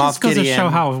Moff just goes Gideon. To show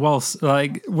how well,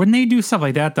 like when they do stuff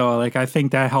like that, though, like I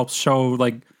think that helps show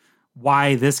like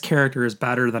why this character is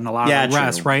better than a lot of the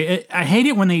rest, right? I hate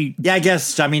it when they. Yeah, I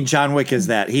guess. I mean, John Wick is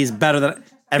that he's better than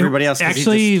everybody else.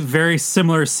 Actually, very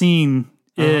similar scene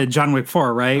in John Wick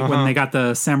 4, right? When they got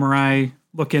the samurai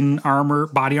looking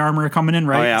body armor coming in,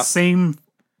 right? Oh, yeah. Same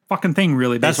fucking thing,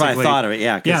 really. That's basically. what I thought of it.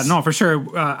 Yeah, yeah, no, for sure.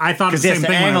 I thought the same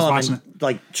thing when I was watching it.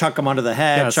 Like chuck him under the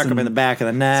head, chuck him in the back of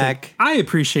the neck. So I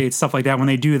appreciate stuff like that when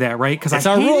they do that, right? Because it's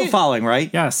our rule following, right?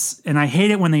 Yes, and I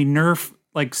hate it when they nerf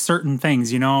like certain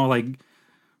things. Like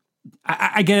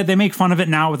I get it. They make fun of it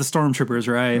now with the stormtroopers,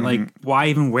 right? Like why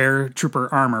even wear trooper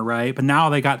armor, right? But now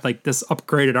they got like this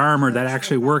upgraded armor that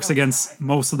actually works against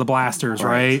most of the blasters,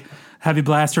 right? Heavy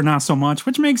blaster, not so much,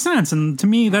 which makes sense. And to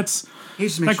me, that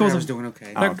goes, I was doing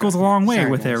okay. That goes a long way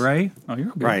with it, right? Oh,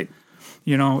 you're good. Right.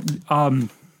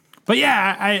 But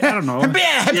yeah, I don't know. I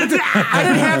didn't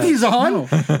have these on, and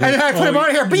then I put them on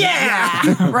here.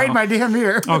 Right in my damn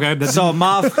ear. Okay, so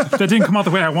Moff, that didn't come out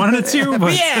the way I wanted it to.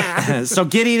 But so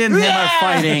Gideon and him are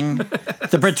fighting.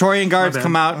 The Praetorian guards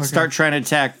come out and start trying to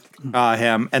attack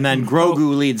him, and then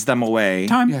Grogu leads them away.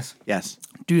 Yes.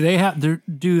 Do they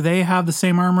have the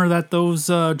same armor that those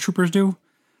troopers do?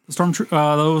 The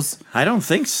those. I don't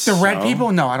think so. The red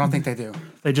people? No, I don't think they do.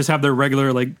 They just have their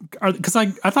regular because I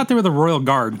thought they were the Royal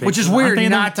Guard, basically. Which is weird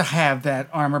not to have that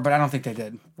armor, but I don't think they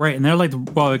did. Right, and they're like,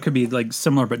 well, it could be like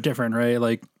similar but different, right?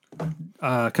 Like,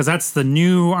 because that's the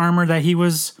new armor that he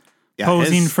was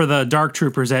posing for the Dark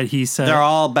Troopers that he said. They're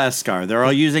all Beskar. They're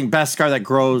all using Beskar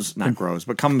that not grows,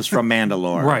 but comes from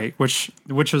Mandalore. Right, which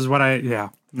is what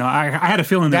No, I had a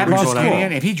feeling that Moff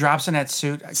Gideon, if he drops in that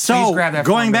suit, so please grab that.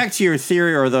 Going back to your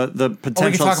theory or the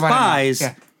potential spies,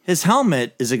 his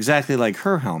helmet is exactly like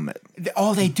her helmet.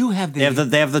 Oh, they do have they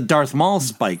have the Darth Maul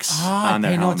spikes on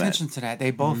their helmet. Pay no attention to that.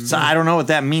 They both. So I don't know what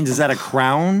that means. Is that a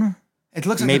crown? It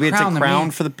looks like maybe a crown it's a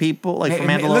crown for the people, like for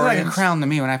Mandalorians. It looked like a crown to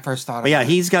me when I first thought of it. Yeah,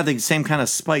 he's got the same kind of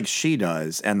spikes she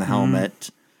does, and the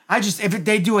helmet. If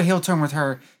they do a heel turn with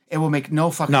her, it will make no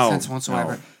fucking sense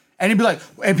whatsoever. No. And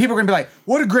people are gonna be like,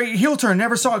 "What a great heel turn!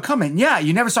 Never saw it coming." Yeah,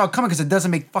 you never saw it coming because it doesn't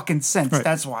make fucking sense. Right.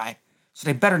 That's why. So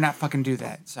they better not fucking do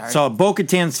that. Sorry. So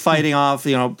Bo-Katan's fighting off,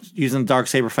 using the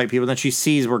Darksaber fight people. Then she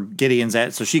sees where Gideon's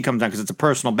at, so she comes down because it's a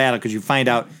personal battle. Because you find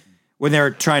out when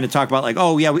they're trying to talk about like,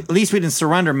 oh yeah, at least we didn't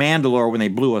surrender Mandalore when they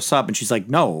blew us up, and she's like,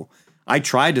 no, I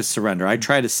tried to surrender. I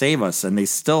tried to save us, and they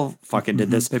still fucking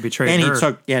did this. They betrayed her.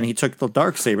 He took the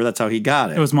Darksaber. That's how he got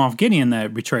it. It was Moff Gideon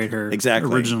that betrayed her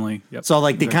originally. Yep. So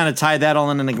like they kind of tied that all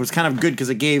in, and it was kind of good because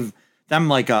it gave them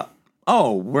like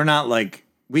we're not like,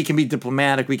 we can be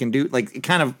diplomatic. We can do like, it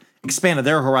kind of expanded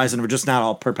their horizon. We're just not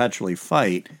all perpetually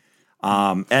fight.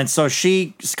 And so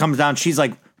she comes down. She's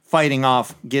like fighting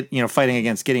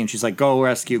against Gideon. She's like, go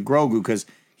rescue Grogu because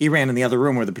he ran in the other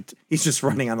room where he's just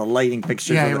running on the lighting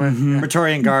fixtures. The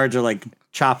Praetorian guards are like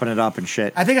chopping it up and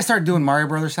shit. I think I started doing Mario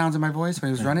Brothers sounds in my voice when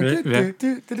he was running. Yeah,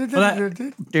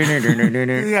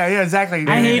 exactly.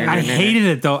 I hated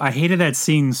it though. I hated that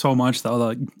scene so much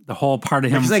though. The whole part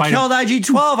of him. Because I killed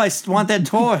IG-12. I want that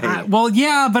toy.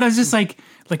 But I was just like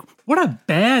what a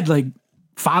bad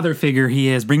father figure he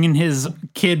is, bringing his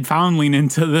kid foundling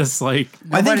into this. I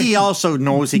think he also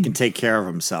knows he can take care of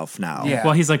himself now. Yeah.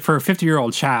 Well, he's like, for a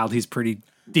 50-year-old child, he's pretty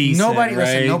decent.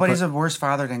 Nobody's a worse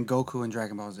father than Goku in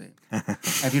Dragon Ball Z.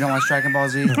 If you don't watch Dragon Ball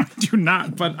Z, I do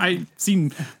not. But I've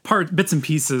seen bits and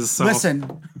pieces. So.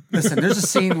 Listen. There's a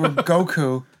scene where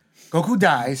Goku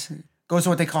dies, goes to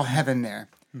what they call heaven. There,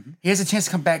 he has a chance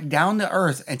to come back down to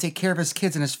Earth and take care of his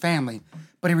kids and his family.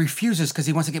 But he refuses because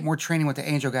he wants to get more training with the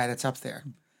angel guy that's up there.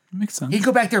 Makes sense. He'd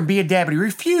go back there and be a dad, but he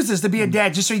refuses to be a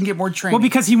dad just so he can get more training. Well,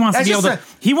 because he wants to be able to.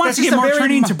 He wants to get more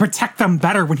training to protect them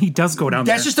better when he does go down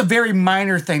there. That's just a very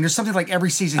minor thing. There's something like every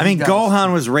season. I mean,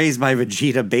 Gohan was raised by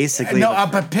Vegeta, basically.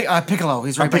 But Piccolo.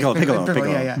 He's right. Piccolo.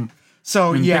 Yeah.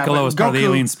 So Piccolo was part of the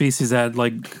alien species that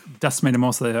decimated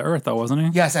most of the Earth, though, wasn't he?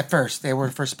 Yes, at first they were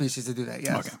the first species to do that.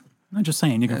 Yes. Okay. I'm just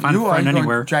saying, you can find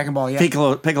anywhere. Dragon Ball, yeah.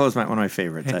 Piccolo's one of my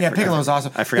favorites. Piccolo's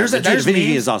awesome. I forgot.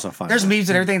 Vegeta is also fun. There's memes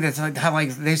and everything that's like how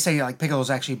they say Piccolo's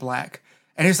actually black,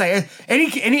 and it's like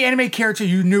any anime character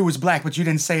you knew was black, but you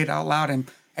didn't say it out loud, and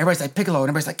everybody's like Piccolo, and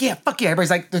everybody's like, yeah, fuck yeah. Everybody's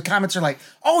like, the comments are like,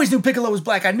 always knew Piccolo was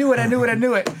black. I knew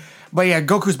it. But yeah,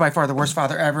 Goku's by far the worst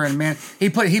father ever, and man, he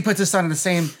puts his son in the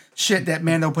same shit that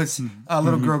Mando puts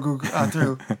little Grogu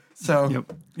through. So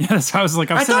Yes, I was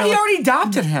like, I thought he already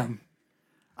adopted him.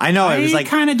 I know. It was like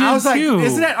kind of did I was like, too.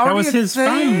 isn't that was his thing?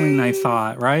 foundling? I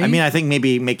thought, right? I mean, I think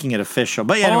maybe making it official.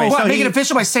 But anyway, What, so make it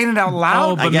official by saying it out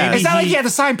loud? but guess. It's not like he had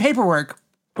to sign paperwork.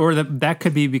 or that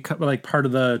could be like part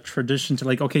of the tradition to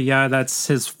like, okay, yeah, that's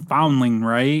his foundling,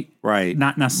 right? Right.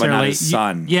 Not necessarily but not his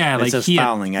son. Yeah, it's like his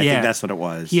foundling. I think that's what it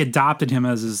was. He adopted him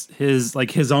as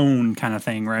his own kind of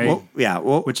thing, right? Well, yeah.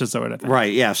 Well, which is what I think.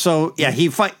 Right. Yeah. So yeah,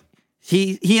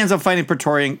 he ends up fighting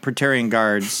Praetorian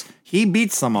guards. He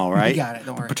beats them all, right? You got it.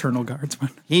 Don't worry. Paternal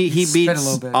guardsman. He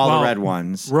beats all the red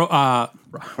ones.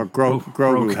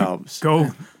 Grogu helps.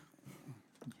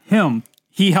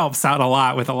 He helps out a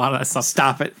lot with a lot of that stuff.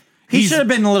 Stop it. He should have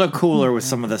been a little cooler with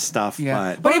some of the stuff.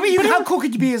 Yeah. But how cool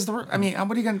could you be as the? I mean,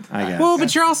 what are you gonna? I guess. Well,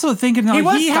 but you're also thinking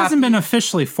like, he hasn't been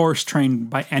officially force trained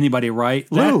by anybody,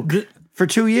 right? Luke for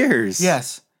 2 years.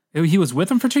 Yes. He was with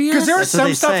him for 2 years? Because there was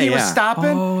some stuff he was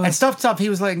stopping and stuff he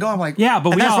was letting go. I'm like,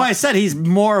 but that's why I said he's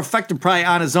more effective probably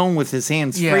on his own with his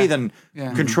hands free than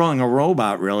controlling a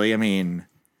robot, really. I mean,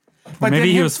 but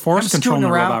maybe he was force controlling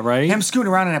the robot, right? Him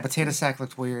scooting around in that potato sack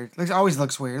looked weird. Always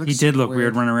looks weird. He did look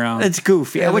weird running around. It's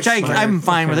goofy, which I'm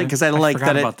fine with it because I like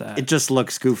that it just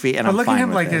looks goofy, and I'm look fine at him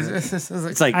with like it. this.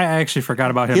 It's like I actually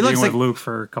forgot about him being with Luke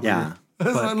for a couple years.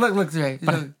 Look, Jay.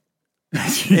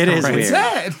 It is weird.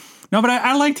 Sad. No, but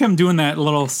I liked him doing that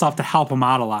little stuff to help him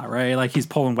out a lot, right? Like he's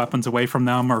pulling weapons away from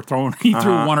them or he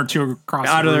threw one or two across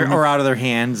out of their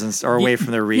hands or away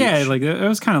from their reach. Yeah, like it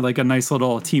was kind of like a nice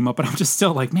little team up, but I'm just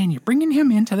still like, man, you're bringing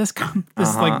him into this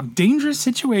like dangerous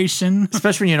situation.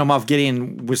 Especially when Moff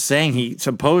Gideon was saying he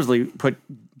supposedly put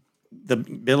the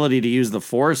ability to use the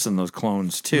Force in those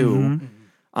clones too.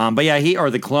 Mm-hmm. But yeah,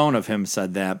 the clone of him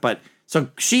said that, but. So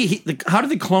how did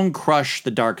the clone crush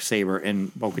the Darksaber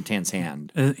in Bo-Katan's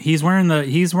hand? He's wearing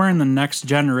the next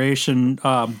generation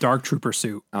Dark Trooper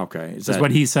suit. Okay, is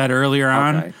what he said earlier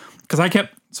on. Because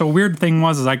weird thing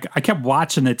was I kept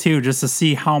watching it too just to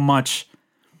see how much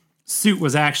suit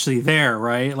was actually there.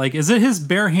 Right, like is it his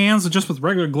bare hands just with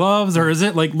regular gloves, or is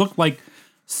it like look like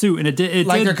suit? And it did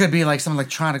there could be like some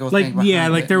electronic thing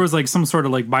behind it. There was like some sort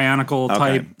of like bionicle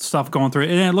type stuff going through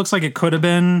it, and it looks like it could have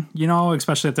been,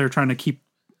 especially if they're trying to keep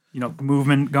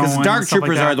movement going. Because Dark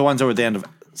Troopers are the ones that were at the end of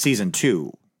season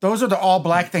 2. Those are the all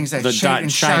black things that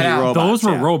shine out. Robots, those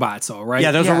were robots, though, right?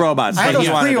 Yeah, those were robots. I had those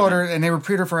pre-ordered, and they were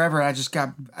pre-ordered forever.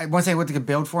 Once I went to get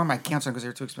build for them, I canceled them because they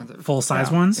were too expensive. Full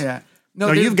size ones. Yeah.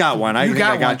 No, you've got one. I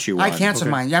got you one. I canceled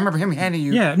mine. Yeah, I remember him handing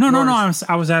you. Yeah, no.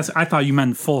 I was asking. I thought you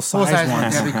meant full size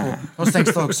ones. That'd be cool. Those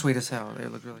things look sweet as hell. They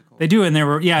look really cool. They do, and they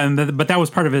were but that was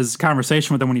part of his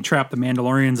conversation with them when he trapped the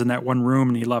Mandalorians in that one room,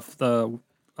 and he left the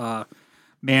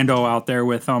Mando out there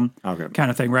with them,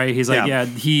 kind of thing, right? He's like,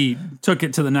 he took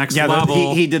it to the next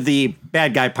level. He did the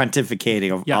bad guy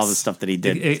pontificating of all the stuff that he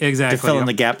did, exactly, to fill in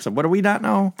the gaps of what do we not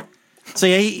know. So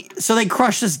so they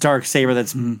crushed this Darksaber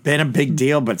that's been a big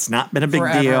deal, but it's not been a big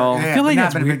deal. Yeah, I feel like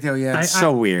that's been a big deal. Yeah, it's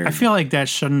so weird. I feel like that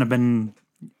shouldn't have been.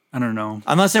 I don't know.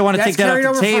 Unless they want to take that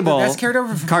off the table. That's carried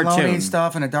over from cartoon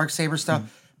stuff and the Darksaber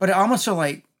stuff. But it almost feel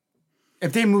like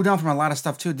if they moved on from a lot of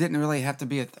stuff too, it didn't really have to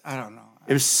be I don't know.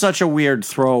 It was such a weird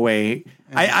throwaway.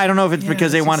 I don't know if it's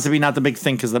because they want it to be not the big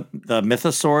thing because the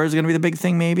mythosaur is going to be the big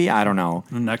thing. Maybe I don't know.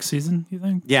 The next season, you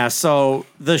think? Yeah. So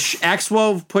the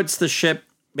X-Wove puts the ship.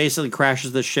 Basically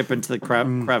crashes the ship into the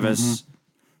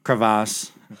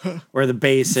crevasse where the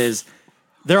base is.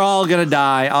 They're all gonna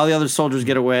die. All the other soldiers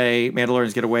get away.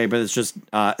 Mandalorians get away, but it's just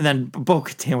and then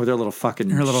Bo-Katan with her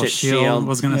little shield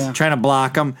was gonna trying to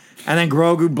block them, and then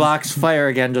Grogu blocks fire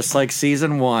again, just like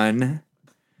season 1,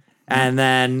 and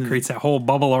then creates that whole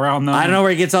bubble around them. I don't know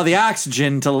where he gets all the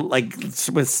oxygen to like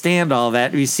withstand all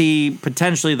that. We see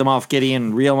potentially the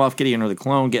real Moff Gideon, or the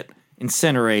clone get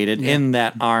incinerated in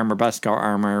that Beskar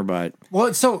armor, but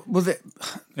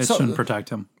it shouldn't protect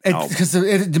him because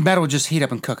the metal would just heat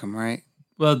up and cook him, right?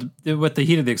 Well, with the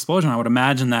heat of the explosion, I would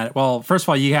imagine that. Well, first of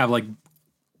all, you have like,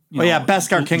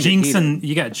 Beskar King Jinx, and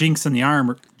you got Jinx in the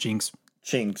armar. Chinks.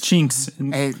 Hey,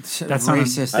 that's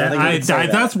racist.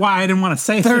 That's why I didn't want to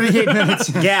say 38 minutes.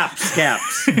 Gaps.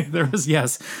 There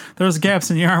was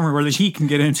gaps in the armor where the heat can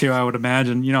get into. I would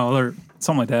imagine, or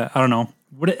something like that. I don't know.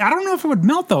 I don't know if it would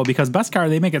melt though, because Beskar,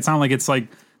 they make it sound like it's like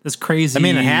this crazy. I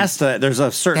mean, it has to. There's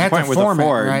a certain point with the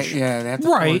forge, right? Yeah, they have to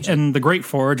forge it. And the Great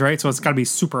Forge, right? So it's got to be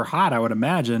super hot, I would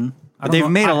imagine. But they've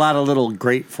made a lot of little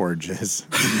great forges.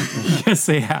 Yes,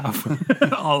 they have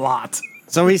a lot.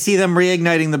 So we see them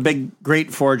reigniting the big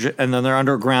Great Forge, and then they're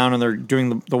underground, and they're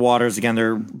doing the waters again.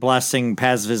 They're blessing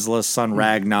Paz Vizsla's son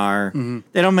Ragnar. Mm-hmm.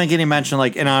 They don't make any mention,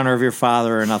 like, in honor of your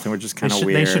father or nothing, which is kind of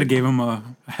weird. They should have gave him a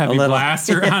heavy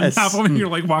blaster on top of him. You're,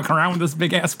 like, walking around with this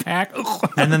big-ass pack.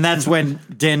 And then that's when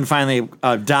Din finally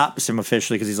adopts him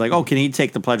officially, because he's like, oh, can he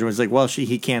take the pledge? And he's like, well,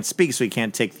 he can't speak, so he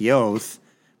can't take the oath.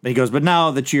 But he goes, but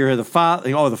now that you're the father,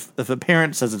 if the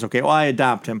parent says it's okay, well, I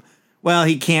adopt him. Well,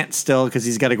 he can't still because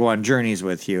he's got to go on journeys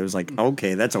with you. It was like,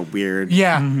 okay, that's a weird,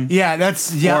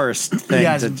 that's forced thing.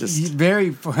 Yeah, to just very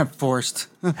forced.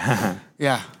 100%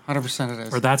 it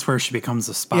is. Or that's where she becomes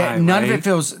a spy. Yeah, none of it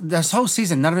feels. This whole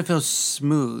season, none of it feels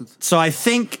smooth. So I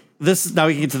think this. Now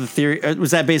we can get to the theory. Was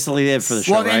that basically it for the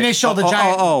show? Well, and they show the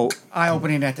giant eye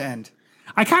opening at the end.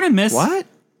 I kind of miss what.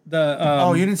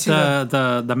 The you didn't see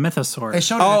the mythosaur. They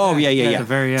showed it At the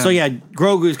very end. So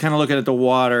Grogu's kind of looking at the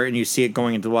water, and you see it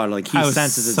going into the water, like he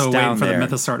senses it's down there. I was so waiting for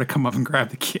the mythosaur to come up and grab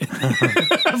the kid.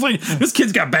 I was like, this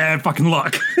kid's got bad fucking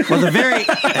luck. Well, the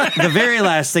very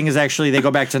last thing is actually they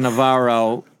go back to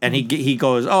Navarro, and he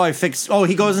goes,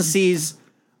 he goes and sees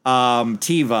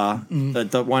Tiva,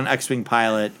 the one X-wing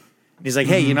pilot. He's like,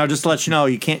 hey, just to let you know,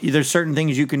 you can't. There's certain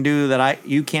things you can do that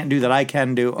you can't do that I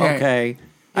can do. Okay.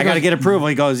 I got to get approval.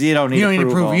 He goes, you don't need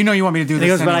approval. You know you want me to do this. He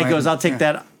goes, but I'll take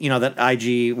that, that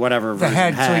IG, whatever. The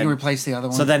head, so he can replace the other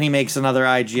one. So then he makes another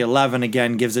IG-11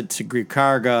 again, gives it to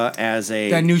Grikarga as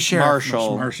a new sheriff.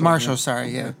 Marshal, sorry,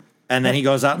 yeah. And then he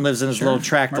goes out and lives in his little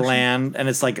tract of land, and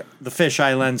it's like the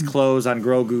fisheye lens close on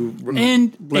Grogu.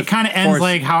 And it kind of ends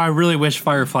like how I really wish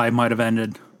Firefly might have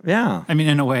ended. Yeah. I mean,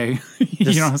 in a way. It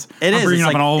is. Bringing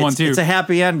up an old one, too. It's a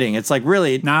happy ending. It's like,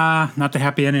 really... Nah, not the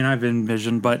happy ending I've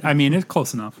envisioned, but, I mean, it's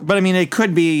close enough. But, I mean, it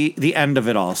could be the end of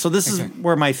it all. So this is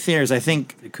where my fear is. I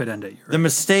think... It could end it. The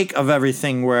mistake of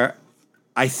everything where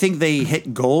I think they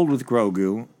hit gold with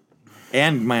Grogu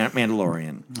and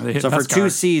Mandalorian. So for 2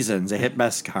 seasons, they hit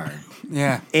Beskar.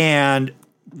 Yeah. And...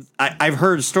 I've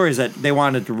heard stories that they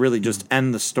wanted to really just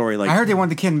end the story. Like I heard they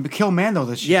wanted to kill Mando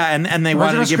this year. Yeah, and they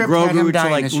wanted to give Grogu to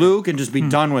like Luke and just be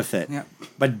done with it. Yeah.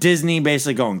 But Disney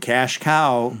basically going cash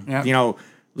cow. Yeah.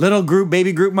 Little Groot,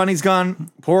 baby Groot money's gone,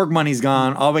 Porg money's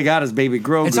gone. All we got is baby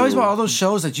Grogu. It's always about all those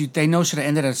shows that they know should have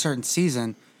ended at a certain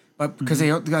season, but because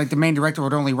the main director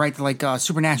would only write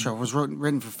Supernatural was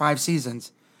written for 5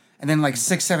 seasons, and then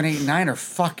 6, 7, 8, and 9 are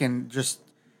fucking just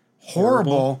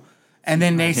horrible. And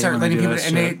then they start letting people,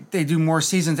 and they do more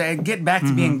seasons and get back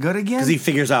to being good again. Because he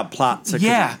figures out plots.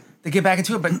 Yeah, they get back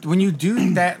into it. But when you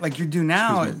do that, like you do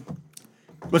now,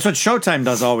 that's what Showtime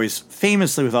does always,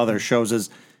 famously with other shows.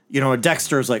 Is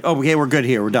Dexter's like, oh, okay, we're good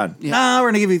here, we're done. Yeah. Nah, we're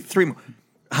gonna give you 3 more.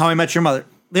 How I Met Your Mother,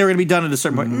 they were gonna be done at a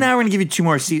certain point. Now we're gonna give you 2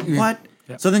 more seasons. Yeah. What?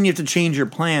 Yeah. So then you have to change your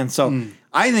plan. So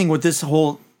I think what this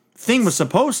whole thing was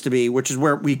supposed to be, which is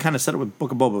where we kind of set it with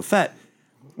Book of Boba Fett.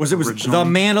 It was The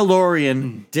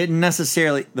Mandalorian didn't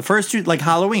necessarily... The first 2, like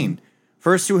Halloween.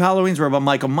 First 2 Halloweens were about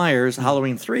Michael Myers.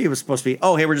 Halloween 3 was supposed to be,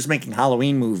 hey, we're just making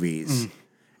Halloween movies.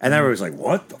 And everybody was like,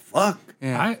 what the fuck?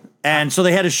 Yeah. And so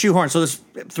they had to shoehorn. So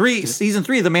season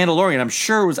 3 of The Mandalorian, I'm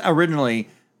sure was originally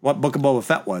what Book of Boba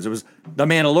Fett was. It was The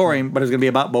Mandalorian, but it was going to be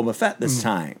about Boba Fett this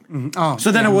time. Oh,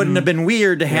 so then it wouldn't have been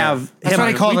weird to have... That's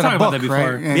why they called it a book,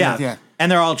 right? Yeah.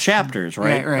 And they're all chapters,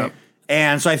 right? Right.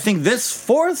 And so I think this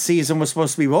 4th season was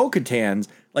supposed to be Bo-Katan's.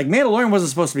 Like, Mandalorian wasn't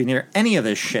supposed to be near any of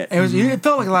this shit. It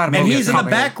felt like a lot of Bo-Katan. And he's in the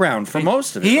background for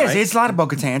most of it. He is. Right? It's a lot of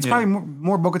Bo-Katan. It's probably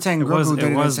more Bo-Katan and Grogu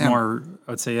than it was more,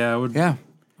 I would say, yeah. It would, yeah.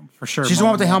 For sure. She's the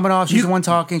one with the helmet off. She's the one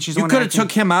talking. She's the one You could have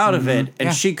took him out of it,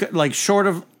 and she could, short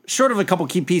of a couple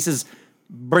key pieces,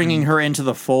 bringing her into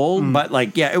the fold. But,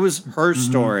 it was her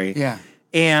story. Yeah.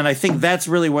 And I think that's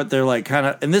really what they're, kind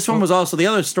of... And this one was also... The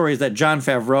other story is that Jon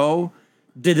Favreau...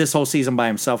 did this whole season by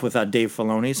himself without Dave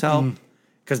Filoni's help,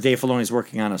 because Dave Filoni's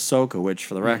working on Ahsoka, which,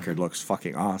 for the record, looks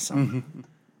fucking awesome.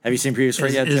 Have you seen previews for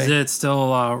it yet, Jay? Is it still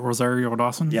Rosario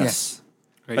Dawson? Yes.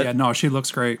 Great. No, she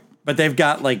looks great. But they've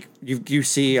got, you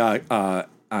see, you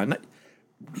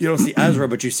don't see Ezra,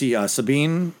 but you see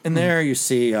Sabine in there, you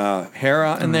see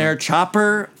Hera in there,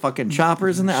 Chopper's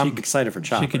in there. I'm excited for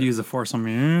Chopper. She could use the Force on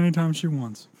me anytime she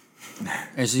wants.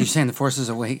 Is you saying the Force is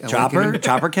awake?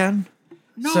 Chopper can?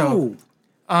 No.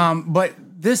 But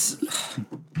this,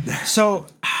 so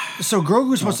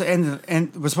Grogu was supposed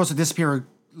to was supposed to disappear with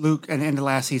Luke at the end of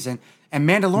last season, and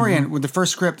Mandalorian with the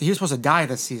first script, he was supposed to die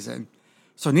this season,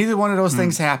 So neither one of those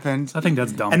things happened. I think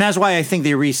that's dumb. And that's why I think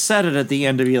they reset it at the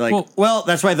end to be like, well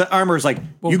that's why the armor's like,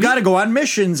 you got to go on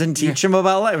missions and teach them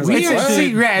about life. We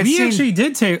actually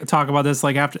did talk about this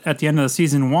like at the end of the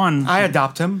season 1. I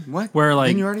adopt him. What? Where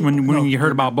like when you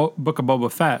heard about Book of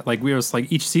Boba Fett, like we was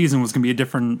like each season was gonna be a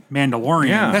different Mandalorian.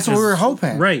 Yeah, that's what we were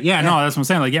hoping. Right? Yeah, no, that's what I'm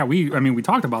saying. Like, we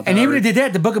talked about that. And even if they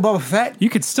did the Book of Boba Fett,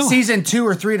 you could still season 2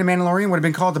 or 3 of the Mandalorian would have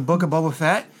been called the Book of Boba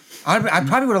Fett. I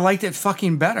probably would have liked it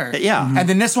fucking better. Yeah. And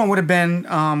then this one would have been,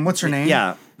 what's her name?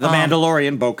 Yeah. The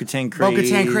Mandalorian, Bo-Katan Kryze.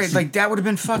 Bo-Katan Kryze. Like, that would have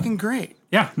been fucking great.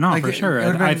 Yeah, no, like, for sure.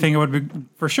 I think it would be,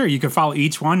 for sure. You could follow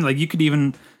each one. Like, you could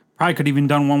even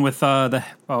done one with the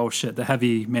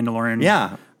heavy Mandalorian.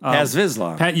 Yeah. Paz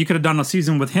Vizsla. You could have done a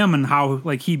season with him and how,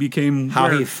 like, he became... How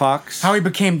he fucks. How he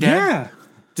became dead. Yeah.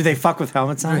 Do they fuck with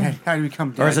helmets on? How do you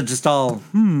become dead? Or is it just all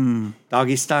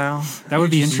doggy style? That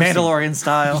would be interesting. Mandalorian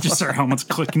style. Just our helmets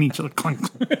clicking each other. Clink.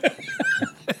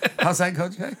 How's that go,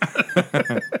 Jay?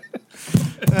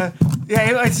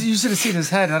 Yeah, you should have seen his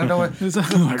head. I don't know what.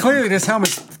 Clearly, this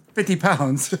helmet's 50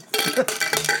 pounds.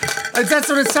 That's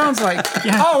what it sounds like.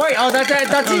 Yeah. Oh, wait. Oh,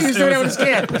 that's he was doing it with his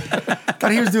can.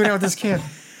 Thought he was doing it with his can.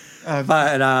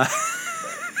 But,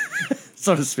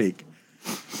 so to speak.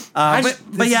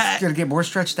 But yeah, it's gonna get more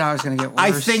stretched out. It's gonna get worse.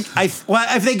 I think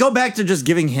if they go back to just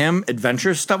giving him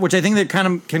adventure stuff, which I think they kind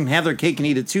of can have their cake and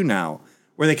eat it too now,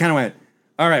 where they kind of went,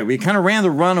 all right, we kind of ran the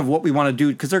run of what we want to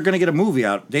do because they're going to get a movie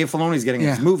out. Dave Filoni's getting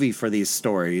his movie for these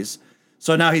stories,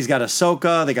 so now he's got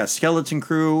Ahsoka, they got Skeleton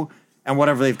Crew, and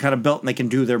whatever they've kind of built, and they can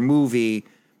do their movie.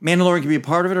 Mandalorian can be a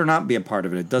part of it or not be a part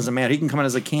of it. It doesn't matter. He can come in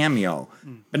as a cameo.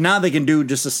 But now they can do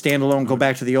just a standalone, go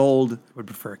back to the old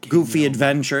goofy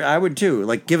adventure. I would too.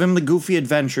 Like, give him the goofy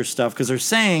adventure stuff because they're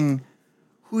saying,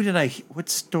 what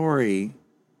story?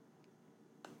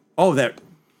 Oh, that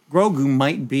Grogu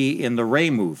might be in the Rey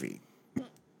movie.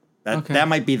 That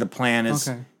might be the plan is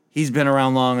he's been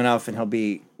around long enough and he'll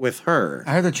be with her.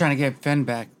 I heard they're trying to get Finn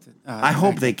back. I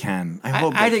hope they can.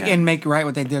 I think and make right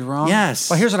what they did wrong. Yes.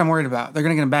 But here's what I'm worried about. They're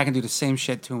going to get him back and do the same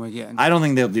shit to him again. I don't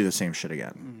think they'll do the same shit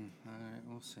again. All right,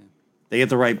 we'll see. They get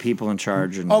the right people in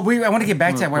charge. And I want to get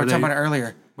back to that. We were talking about it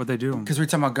earlier. What'd they do? Because we were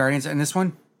talking about Guardians and this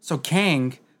one. So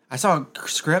Kang, I saw a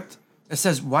script that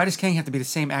says, why does Kang have to be the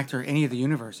same actor in any of the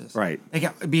universes? Right. They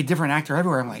got be a different actor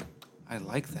everywhere. I'm like, I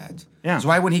like that. Yeah. So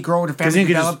why wouldn't he grow to family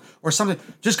develop or something?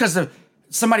 Just because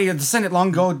somebody, a descendant long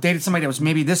ago, dated somebody that was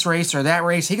maybe this race or that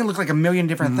race. He can look like a million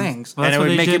different things. Well, and it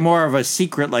would make it more of a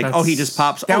secret, like, he just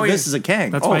pops, this is a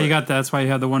Kang. That's why you got that. That's why you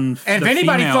had the one. And if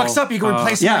anybody fucks up, you can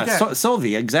replace him like that.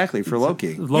 Sylvie, exactly, for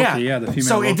Loki. Loki, the female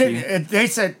so Loki. They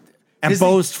said... And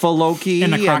boastful Loki.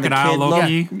 And the crocodile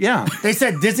Loki. Yeah. They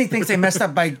said Disney thinks they messed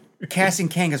up by casting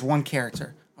Kang as one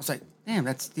character. I was like, damn,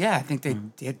 I think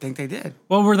they did.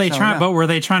 Well, were they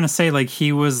trying to say, like,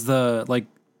 he was the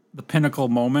pinnacle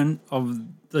moment of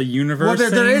the universe? Well,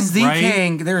 there is the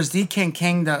Kang. There's the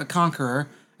Kang the Conqueror,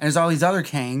 and there's all these other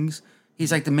Kangs.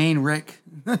 He's like the main Rick,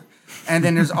 and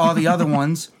then there's all the other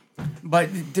ones. But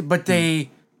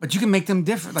you can make them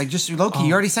different. Like just Loki,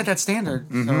 you already set that standard.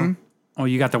 Mm-hmm. So. Oh,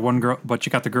 you got the one girl, but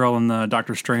you got the girl in the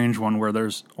Doctor Strange one where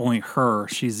there's only her.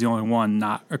 She's the only one,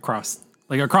 not across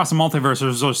the multiverse.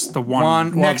 There's just the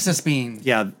one Nexus being.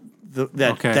 Yeah.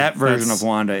 That version of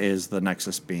Wanda is the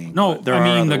Nexus being. No, I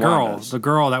mean the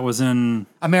girl that was in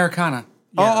Americana.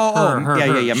 Yeah,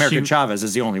 her. America Chavez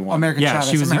is the only one. America Chavez.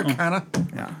 She was Americana.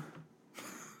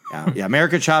 Yeah.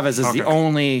 America Chavez is the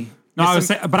only. No, I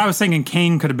was thinking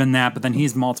Kane could have been that, but then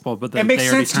he's multiple. But it makes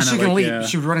sense because she can leap.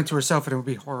 She would run into herself, and it would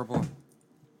be horrible.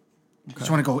 Because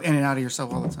you want to go in and out of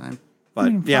yourself all the time.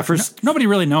 But nobody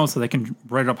really knows, so they can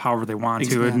write it up however they want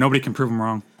to, and nobody can prove them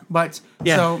wrong. But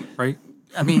right.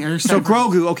 I mean, so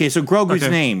Grogu. Okay, so Grogu's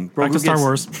name. Back to Star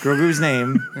Wars. Grogu's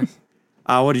name.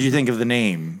 What did you think of the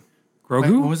name? Grogu.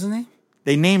 Wait, what was his name?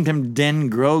 They named him Den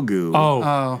Grogu.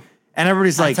 Oh. And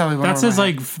everybody's like, that's his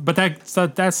but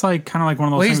that's like kind of like one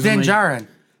of those. Well, he's Din Djarin,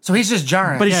 so he's just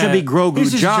Djarin. But he should be Grogu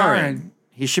Djarin.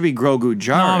 He should be Grogu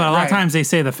Djarin. No, but a lot of times they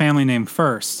say the family name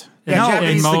first. Yeah,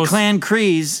 it's the clan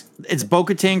Kryze. It's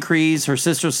Bo-Katan Kryze, her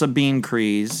sister Sabine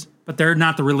Kryze. But they're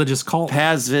not the religious cult.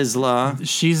 Paz Vizsla.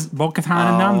 She's Bo-Katan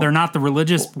and them. They're not the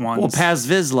religious ones. Well, Paz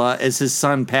Vizsla is his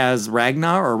son Paz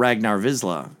Ragnar or Ragnar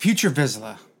Vizsla? Future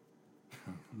Vizsla.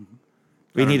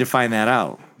 We need to find that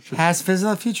out. Paz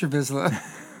Vizsla, Future Vizsla.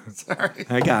 Sorry.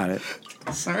 I got it.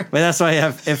 Sorry. But that's why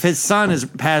if his son is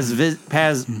Paz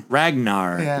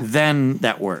Ragnar, then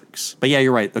that works. But yeah,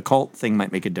 you're right. The cult thing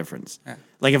might make a difference. Yeah.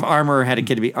 Like if Armor had a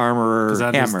kid to be Armor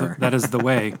Hammer. That is the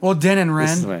way. Well, Din and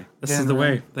Ren. This is the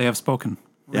way. They have spoken.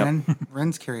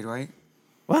 Ren's carried, right?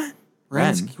 What?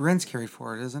 Ren's carried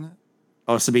forward, isn't it?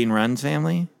 Oh, Sabine Wren's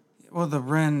family? Well, the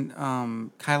Ren,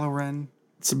 Kylo Ren.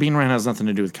 Sabine Wren has nothing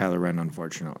to do with Kylo Ren,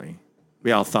 unfortunately.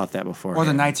 We all thought that before. Or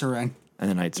the Knights of Ren. And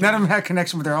the Knights. None of them had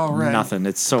connection, but they're all Ren. Nothing.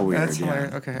 It's so weird. That's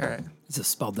hilarious. Okay, all right. Is it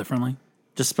spelled differently?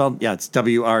 Just spelled, it's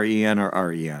W-R-E-N or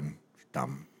R-E-N.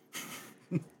 Dumb.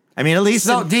 I mean, at least...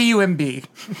 Spelled D-U-M-B.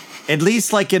 At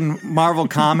least like in Marvel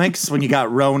Comics, when you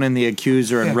got Ronan the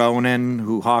Accuser and Ronan,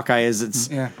 who Hawkeye is, it's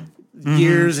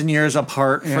years and years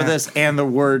apart for this, and the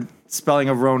word spelling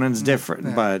of Ronan's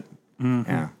different, but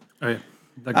yeah. Oh, yeah.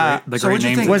 The So great what'd you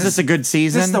names. think? Was this a good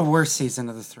season? This is the worst season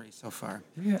of the 3 so far.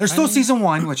 Yeah, There's still season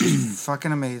 1, which is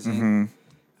fucking amazing.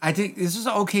 I think this is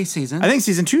an okay season. I think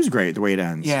season 2 is great the way it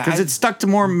ends. Yeah, because it stuck to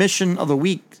more mission of the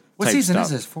week. What type season stuff.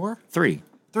 is this? 4? 3.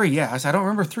 3, yeah. I don't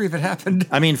remember 3 if it happened.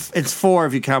 I mean, it's 4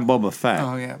 if you count Boba Fett.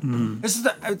 Oh yeah, this is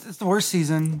it's the worst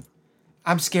season.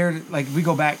 I'm scared. Like we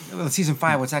go back season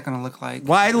 5, what's that going to look like?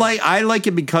 Well, I like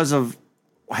it because of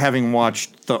having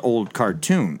watched the old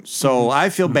cartoons. So I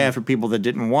feel bad for people that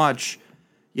didn't watch,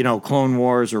 Clone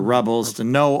Wars or Rebels to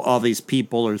know all these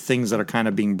people or things that are kind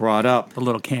of being brought up. The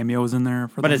little cameos in there.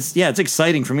 But it's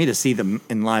exciting for me to see them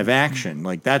in live action.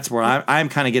 Like that's where I'm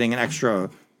kind of getting an extra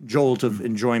jolt of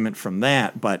enjoyment from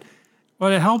that. But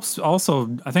it helps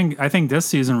also. I think this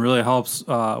season really helps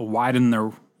widen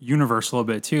their universe a little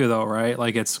bit too, though, right?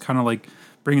 Like it's kind of like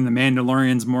bringing the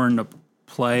Mandalorians more into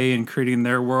play and creating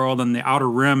their world, and the Outer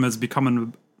Rim is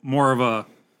becoming more of a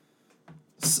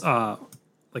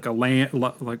like a land,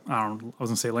 like I don't know, I was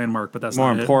gonna say landmark, but that's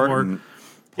more not important.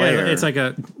 Yeah, it's like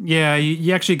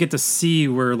you actually get to see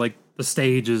where like the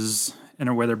stage is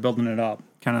and where they're building it up,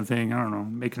 kind of thing. I don't know,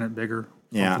 making it bigger,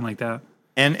 something like that.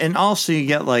 And also you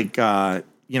get like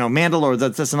Mandalore.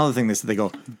 That's another thing they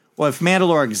go. Well, if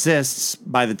Mandalore exists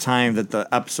by the time that the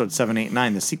episode 7, 8,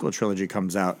 9, the sequel trilogy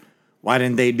comes out, why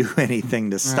didn't they do anything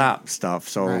to stop stuff?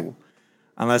 So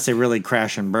unless they really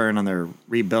crash and burn on their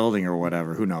rebuilding or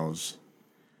whatever, who knows?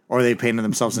 Or they painted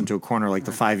themselves into a corner like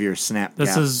the 5-year snap.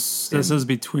 This is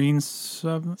between 6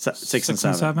 and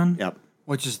 7. Yep.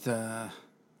 Which is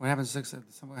what happens to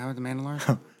 6? What happened to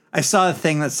Mandalorian? I saw a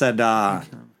thing that said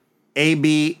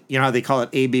AB, how they call it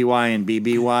ABY and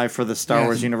BBY for the Star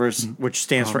Wars universe, which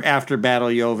stands for After Battle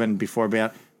Yavin, Before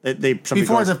Battle.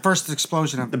 Before the first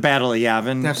explosion of the Battle of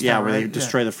Yavin, where they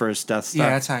destroy the first Death Star.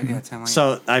 Yeah, that's how. Yeah, that's how.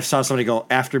 So I saw somebody go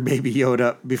after Baby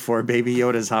Yoda, before Baby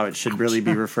Yoda is how it should really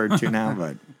be referred to now.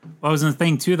 But I was in the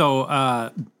thing too, though.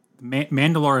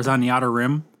 Mandalore is on the Outer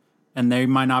Rim, and they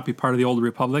might not be part of the Old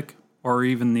Republic or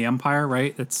even the Empire,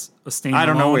 right? It's a standalone. I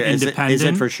don't know. Independent. Is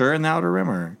it for sure in the Outer Rim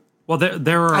or? Well,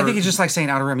 there are. I think it's just like saying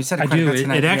Outer Rim. He said it quite a bit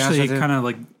tonight. It actually kind of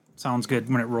like sounds good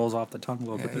when it rolls off the tongue a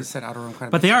little bit. He said Outer Rim quite a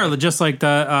bit. But they are just like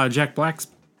the Jack Black's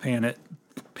planet.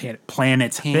 Jack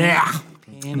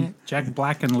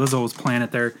Black and Lizzo's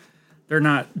planet. They're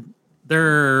not.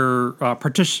 They're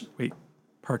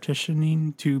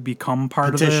partitioning to become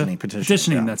part of the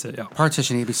petitioning. Yeah. That's it. Yeah.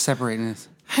 Partitioning. He'd be separating this.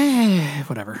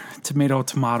 Whatever. Tomato.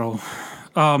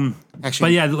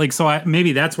 Actually, but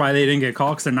maybe that's why they didn't get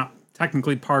called, because they're not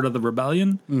technically part of the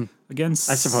rebellion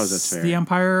against. I suppose that's fair. The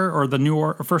Empire or the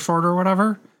New First Order or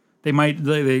whatever. They might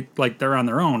they're on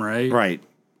their own, right? Right.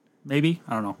 Maybe,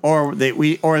 I don't know. Or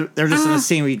they're just in a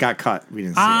scene we got cut. We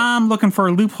didn't see I'm looking for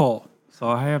a loophole, so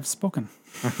I have spoken.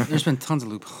 There's been tons of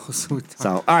loopholes. So,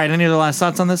 all right. Any other last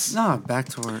thoughts on this? No, back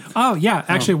to work. Oh yeah,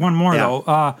 actually one more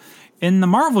though. In the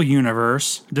Marvel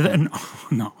universe,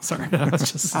 no, sorry, that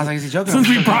was just. I was like, is he joking? Since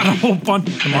we brought a whole bunch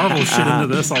of Marvel shit into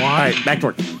this a lot. All right, back to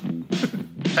work.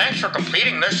 Thanks for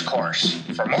completing this course.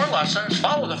 For more lessons,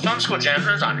 follow the Film School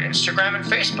Janitors on Instagram and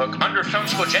Facebook under Film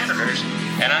School Janitors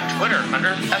and on Twitter under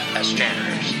FS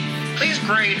Janitors. Please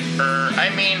rate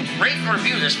and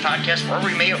review this podcast wherever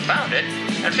you may have found it,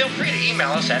 and feel free to email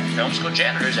us at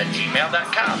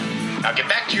filmschooljanitors@gmail.com. Now get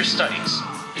back to your studies.